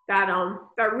that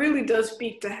really does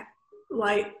speak to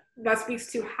like that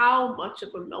speaks to how much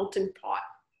of a melting pot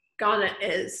Ghana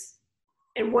is,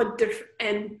 and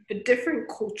the different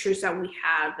cultures that we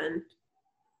have, and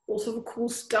also the cool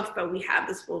stuff that we have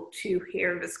as well too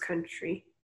here in this country.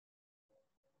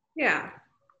 Yeah.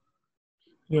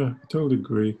 Yeah, I totally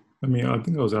agree. I mean, I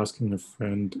think I was asking a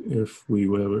friend if we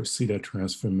will ever see that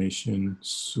transformation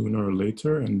sooner or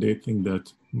later, and they think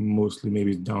that mostly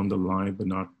maybe down the line, but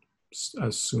not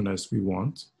as soon as we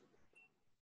want.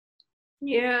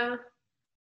 Yeah,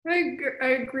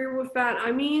 I agree with that.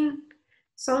 I mean,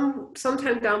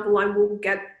 sometime down the line we'll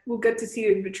get to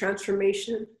see the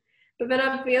transformation, but then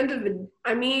at the end of it,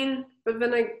 I mean, but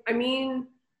then I mean,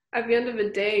 at the end of the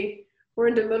day, we're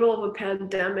in the middle of a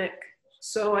pandemic,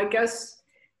 so I guess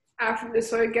after this,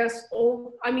 so I guess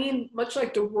all I mean, much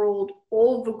like the world,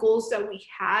 all the goals that we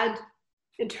had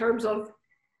in terms of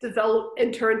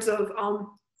in terms of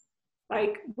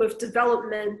like with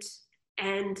development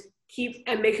and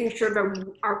making sure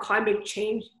that our climate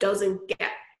change doesn't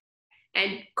get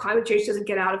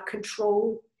out of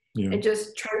control, Yeah. and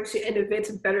just trying to innovate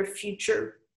a better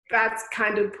future. That's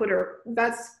kind of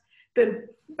that's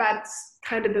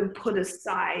kind of been put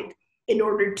aside in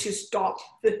order to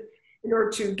in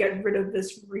order to get rid of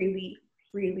this really,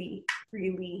 really,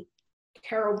 really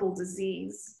terrible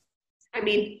disease. I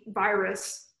mean,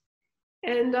 virus.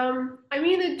 And I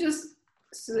mean, it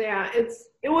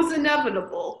was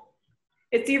inevitable.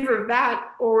 It's either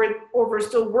that or we're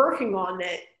still working on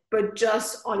it, but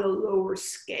just on a lower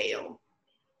scale.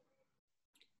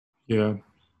 Yeah,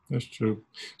 that's true.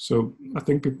 So I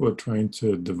think people are trying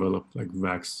to develop like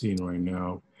vaccine right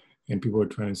now, and people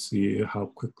are trying to see how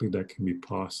quickly that can be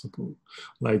possible.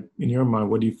 Like in your mind,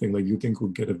 what do you think? Like you think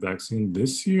we'll get a vaccine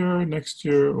this year, next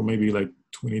year, or maybe like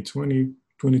 2020,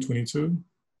 2022?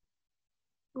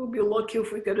 We'll be lucky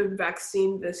if we get a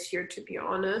vaccine this year, to be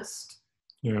honest.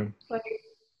 Yeah. Like,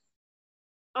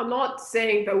 I'm not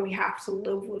saying that we have to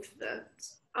live with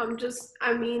this. I'm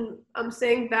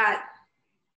saying that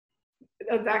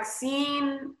a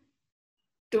vaccine,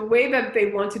 the way that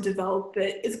they want to develop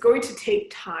it, is going to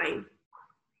take time.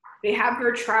 They have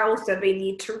their trials that they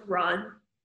need to run,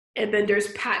 and then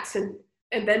there's patent,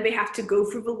 and then they have to go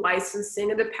through the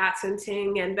licensing and the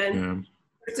patenting, and then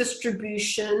there's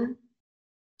distribution.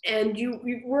 And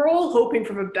we're all hoping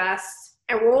for the best,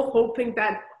 and we're all hoping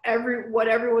that what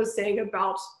everyone's saying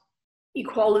about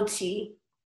equality,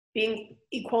 being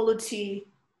equality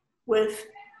with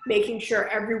making sure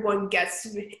that everyone gets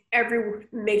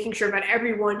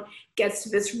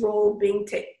this role,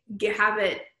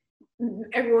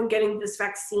 everyone getting this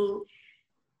vaccine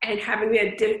and having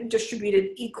it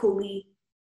distributed equally,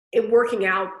 it working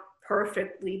out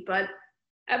perfectly. But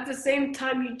at the same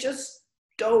time, you just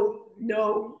don't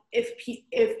know if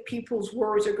people's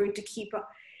words are going to keep up,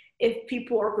 if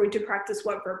people are going to practice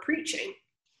what they're preaching.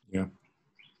 Yeah.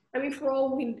 I mean, for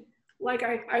all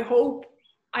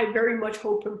I very much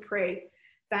hope and pray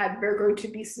that they're going to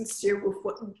be sincere with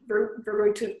what they're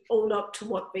going to own up to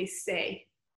what they say.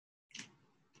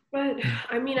 But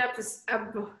I mean, at the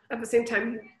same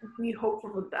time, we hope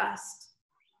for the best.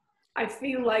 I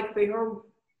feel like they are.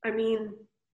 I mean,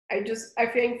 I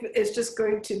think it's just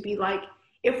going to be like,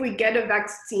 if we get a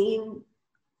vaccine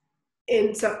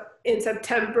in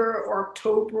September or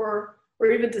October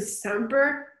or even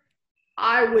December,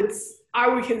 I would say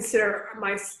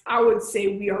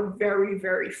we are very,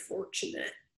 very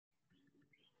fortunate.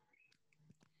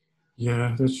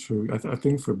 Yeah, that's true. I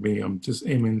think for me, I'm just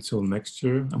aiming until next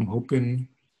year. I'm hoping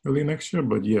early next year,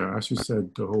 but yeah, as you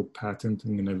said, the whole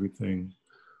patenting and everything,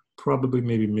 probably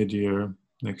maybe mid-year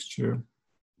next year,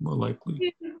 more likely.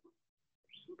 Yeah,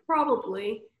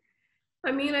 probably.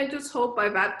 I mean, I just hope by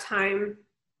that time,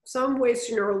 some way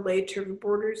sooner or later, the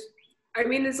borders. I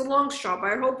mean, it's a long shot,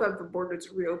 but I hope that the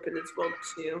borders reopen as well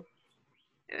too.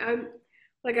 And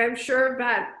I'm sure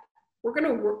that we're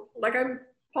gonna work. Like, I'm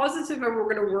positive that we're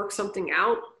gonna work something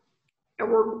out,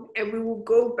 and we will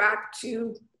go back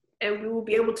to, and we will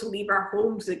be able to leave our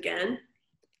homes again.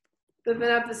 But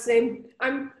then at the same,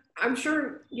 I'm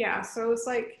sure, yeah. So it's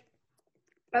like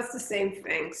that's the same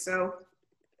thing. So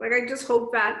I just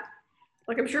hope that,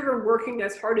 I'm sure they're working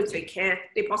as hard as they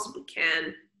possibly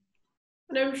can,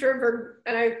 and I'm sure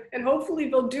and hopefully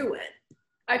they'll do it.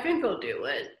 I think they'll do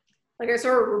it. Like, I saw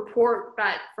a report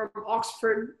from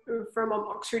Oxford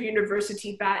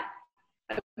University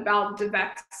about the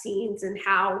vaccines and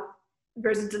how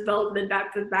there's a development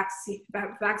that the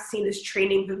vaccine is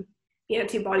training the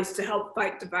antibodies to help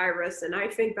fight the virus, and I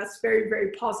think that's very,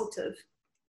 very positive.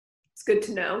 It's good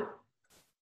to know.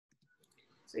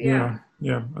 So yeah.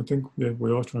 I think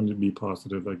we're all trying to be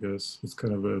positive. I guess it's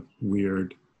kind of a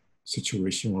weird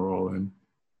situation we're all in.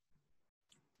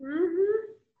 Mm-hmm.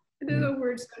 It is a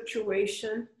weird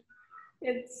situation.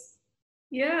 It's,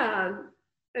 yeah.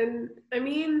 And I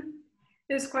mean,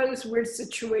 it's quite this weird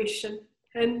situation.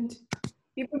 And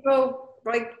even though,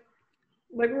 like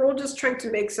we're all just trying to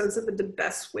make sense of it the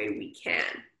best way we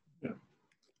can. Yeah.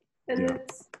 And Yeah.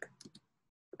 it's,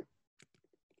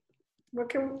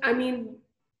 I mean,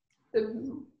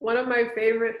 one of my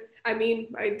favorite, I mean,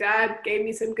 my dad gave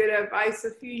me some good advice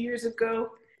a few years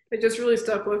ago that just really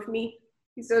stuck with me.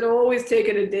 He said, always take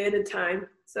it a day at a time.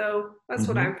 So that's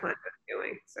what I'm planning on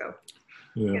doing. So,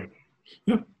 yeah,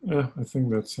 I think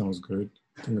that sounds good.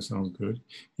 I think that sounds good.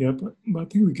 Yeah, but I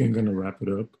think we can kind of wrap it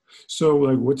up. So,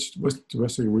 like, what's the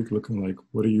rest of your week looking like?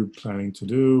 What are you planning to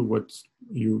do? Are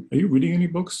you reading any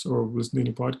books or listening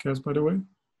to podcasts, by the way?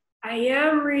 I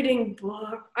am reading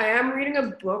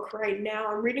a book right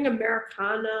now. I'm reading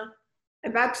Americana,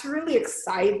 and that's really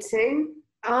exciting.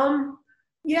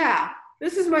 Yeah,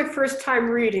 this is my first time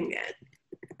reading it,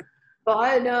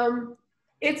 but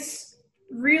it's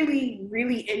really,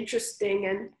 really interesting,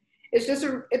 and it's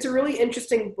a really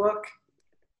interesting book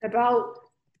about,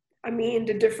 I mean,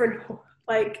 the different,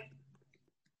 like,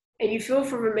 and you feel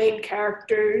for the main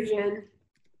characters, and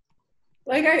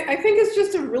like I think it's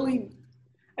just a really,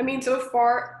 I mean, so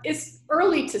far it's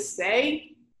early to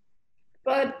say,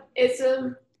 but it's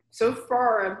so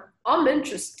far I'm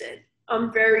interested.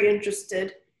 I'm very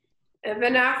interested. And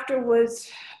then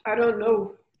afterwards, I don't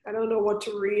know. I don't know what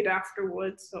to read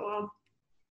afterwards. So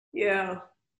yeah,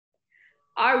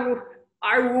 I will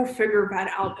I will figure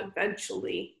that out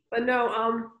eventually. But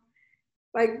no,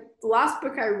 like the last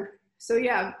book so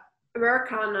yeah,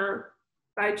 Americana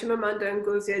by Chimamanda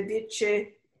Ngozi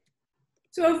Adichie.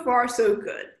 So far, so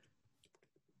good.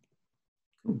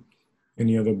 Cool.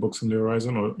 Any other books on the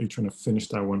horizon, or are you trying to finish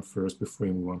that one first before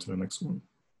you move on to the next one?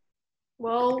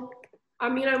 Well, I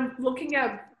mean,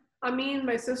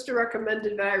 my sister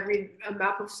recommended that I read A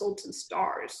Map of Salt and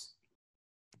Stars.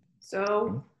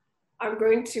 So I'm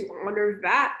going to honor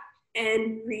that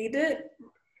and read it.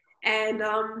 And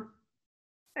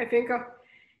I think,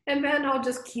 and then I'll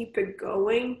just keep it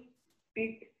going.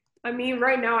 I mean,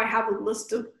 right now I have a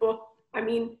list of books. I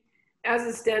mean, as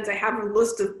it stands, I have a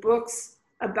list of books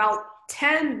about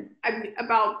 10,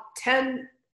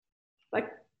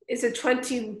 like, it's a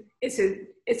 20,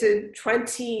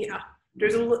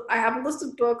 I have a list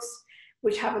of books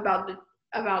which have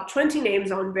about 20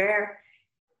 names on there.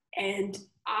 And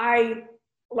I'm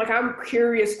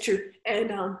curious to, and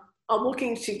I'm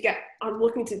looking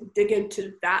to dig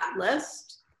into that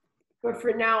list. But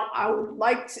for now, I would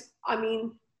like to,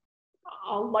 I'd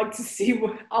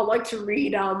like to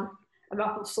read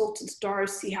about Salt and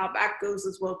Stars, see how that goes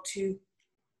as well too.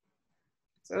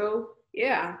 So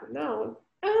yeah,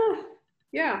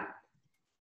 yeah,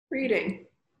 reading.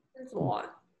 There's a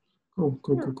lot.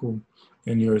 Cool.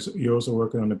 And you're also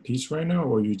working on a piece right now,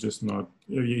 or you just not?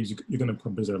 You're gonna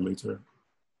publish that later.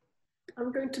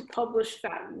 I'm going to publish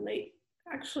that late.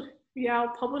 Actually, yeah,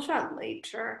 I'll publish that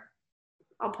later.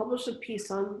 I'll publish a piece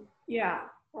on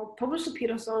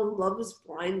Love Is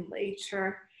Blind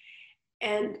later,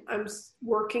 and I'm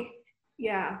working.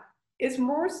 Yeah, it's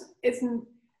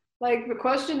like the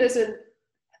question isn't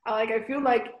like, I feel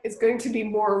like it's going to be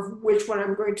more of which one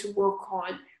I'm going to work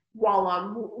on while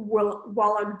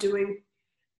I'm doing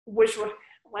which one.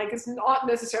 Like, it's not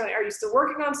necessarily are you still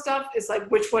working on stuff. It's like,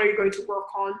 which one are you going to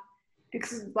work on?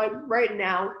 Because like right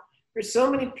now, there's so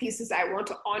many pieces I want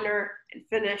to honor and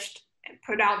finish and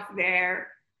put out there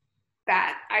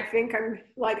that I think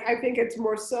it's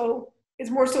more so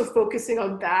focusing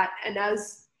on that, and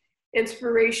as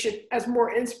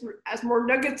more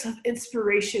nuggets of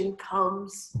inspiration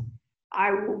comes,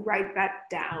 I will write that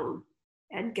down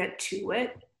and get to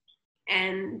it.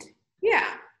 And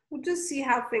yeah, we'll just see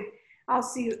how I'll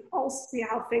see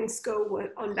how things go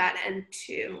on that end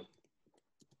too.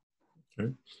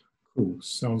 Okay, cool.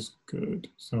 Sounds good.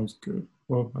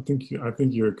 Well, I think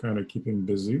you're kind of keeping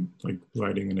busy, like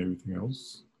writing and everything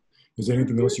else. Is there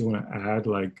anything else you want to add,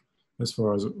 like as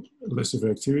far as a list of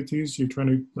activities you're trying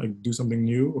to like do something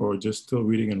new, or just still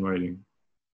reading and writing?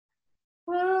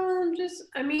 Well,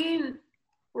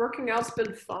 working out's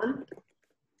been fun.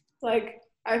 Like,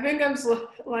 I've been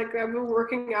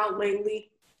working out lately.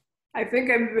 I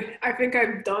think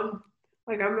I've done,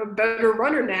 like, I'm a better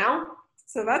runner now,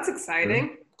 so that's exciting.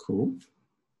 Okay. Cool.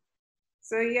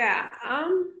 So yeah,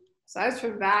 aside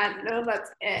from that, no,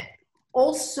 that's it.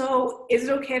 Also, is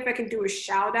it okay if I can do a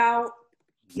shout out?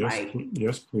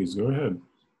 Yes, please go ahead.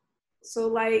 So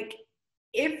like,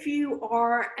 if you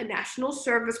are a national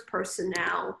service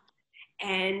personnel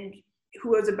and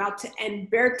who is about to end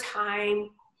their time,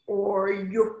 or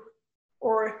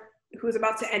who's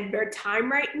about to end their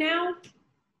time right now,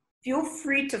 feel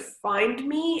free to find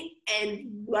me and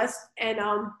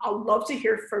I'll love to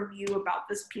hear from you about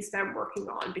this piece that I'm working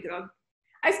on because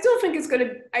I still think it's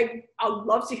gonna. I'll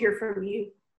love to hear from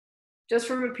you, just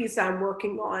from a piece that I'm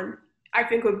working on. I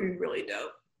think would be really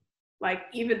dope. Like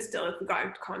even still, if we got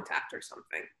into contact or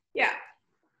something. Yeah.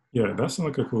 Yeah, that sounds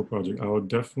like a cool project. I will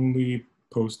definitely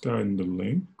post that in the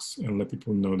links and let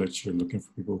people know that you're looking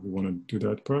for people who want to do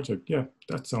that project. Yeah,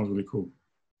 that sounds really cool.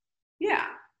 Yeah.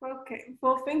 Okay.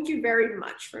 Well, thank you very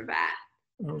much for that.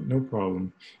 Oh, no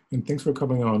problem. And thanks for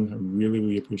coming on. I really,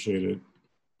 really appreciate it.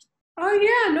 Oh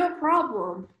yeah, no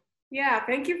problem. Yeah,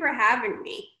 thank you for having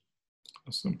me.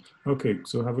 Awesome. Okay,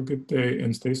 so have a good day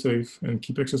and stay safe and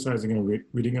keep exercising and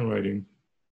reading and writing.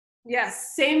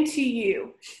 Yes, same to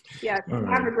you. Yeah, All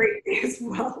have right. a great day as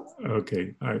well.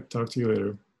 Okay. All right. Talk to you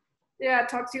later. Yeah,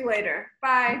 talk to you later.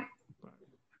 Bye.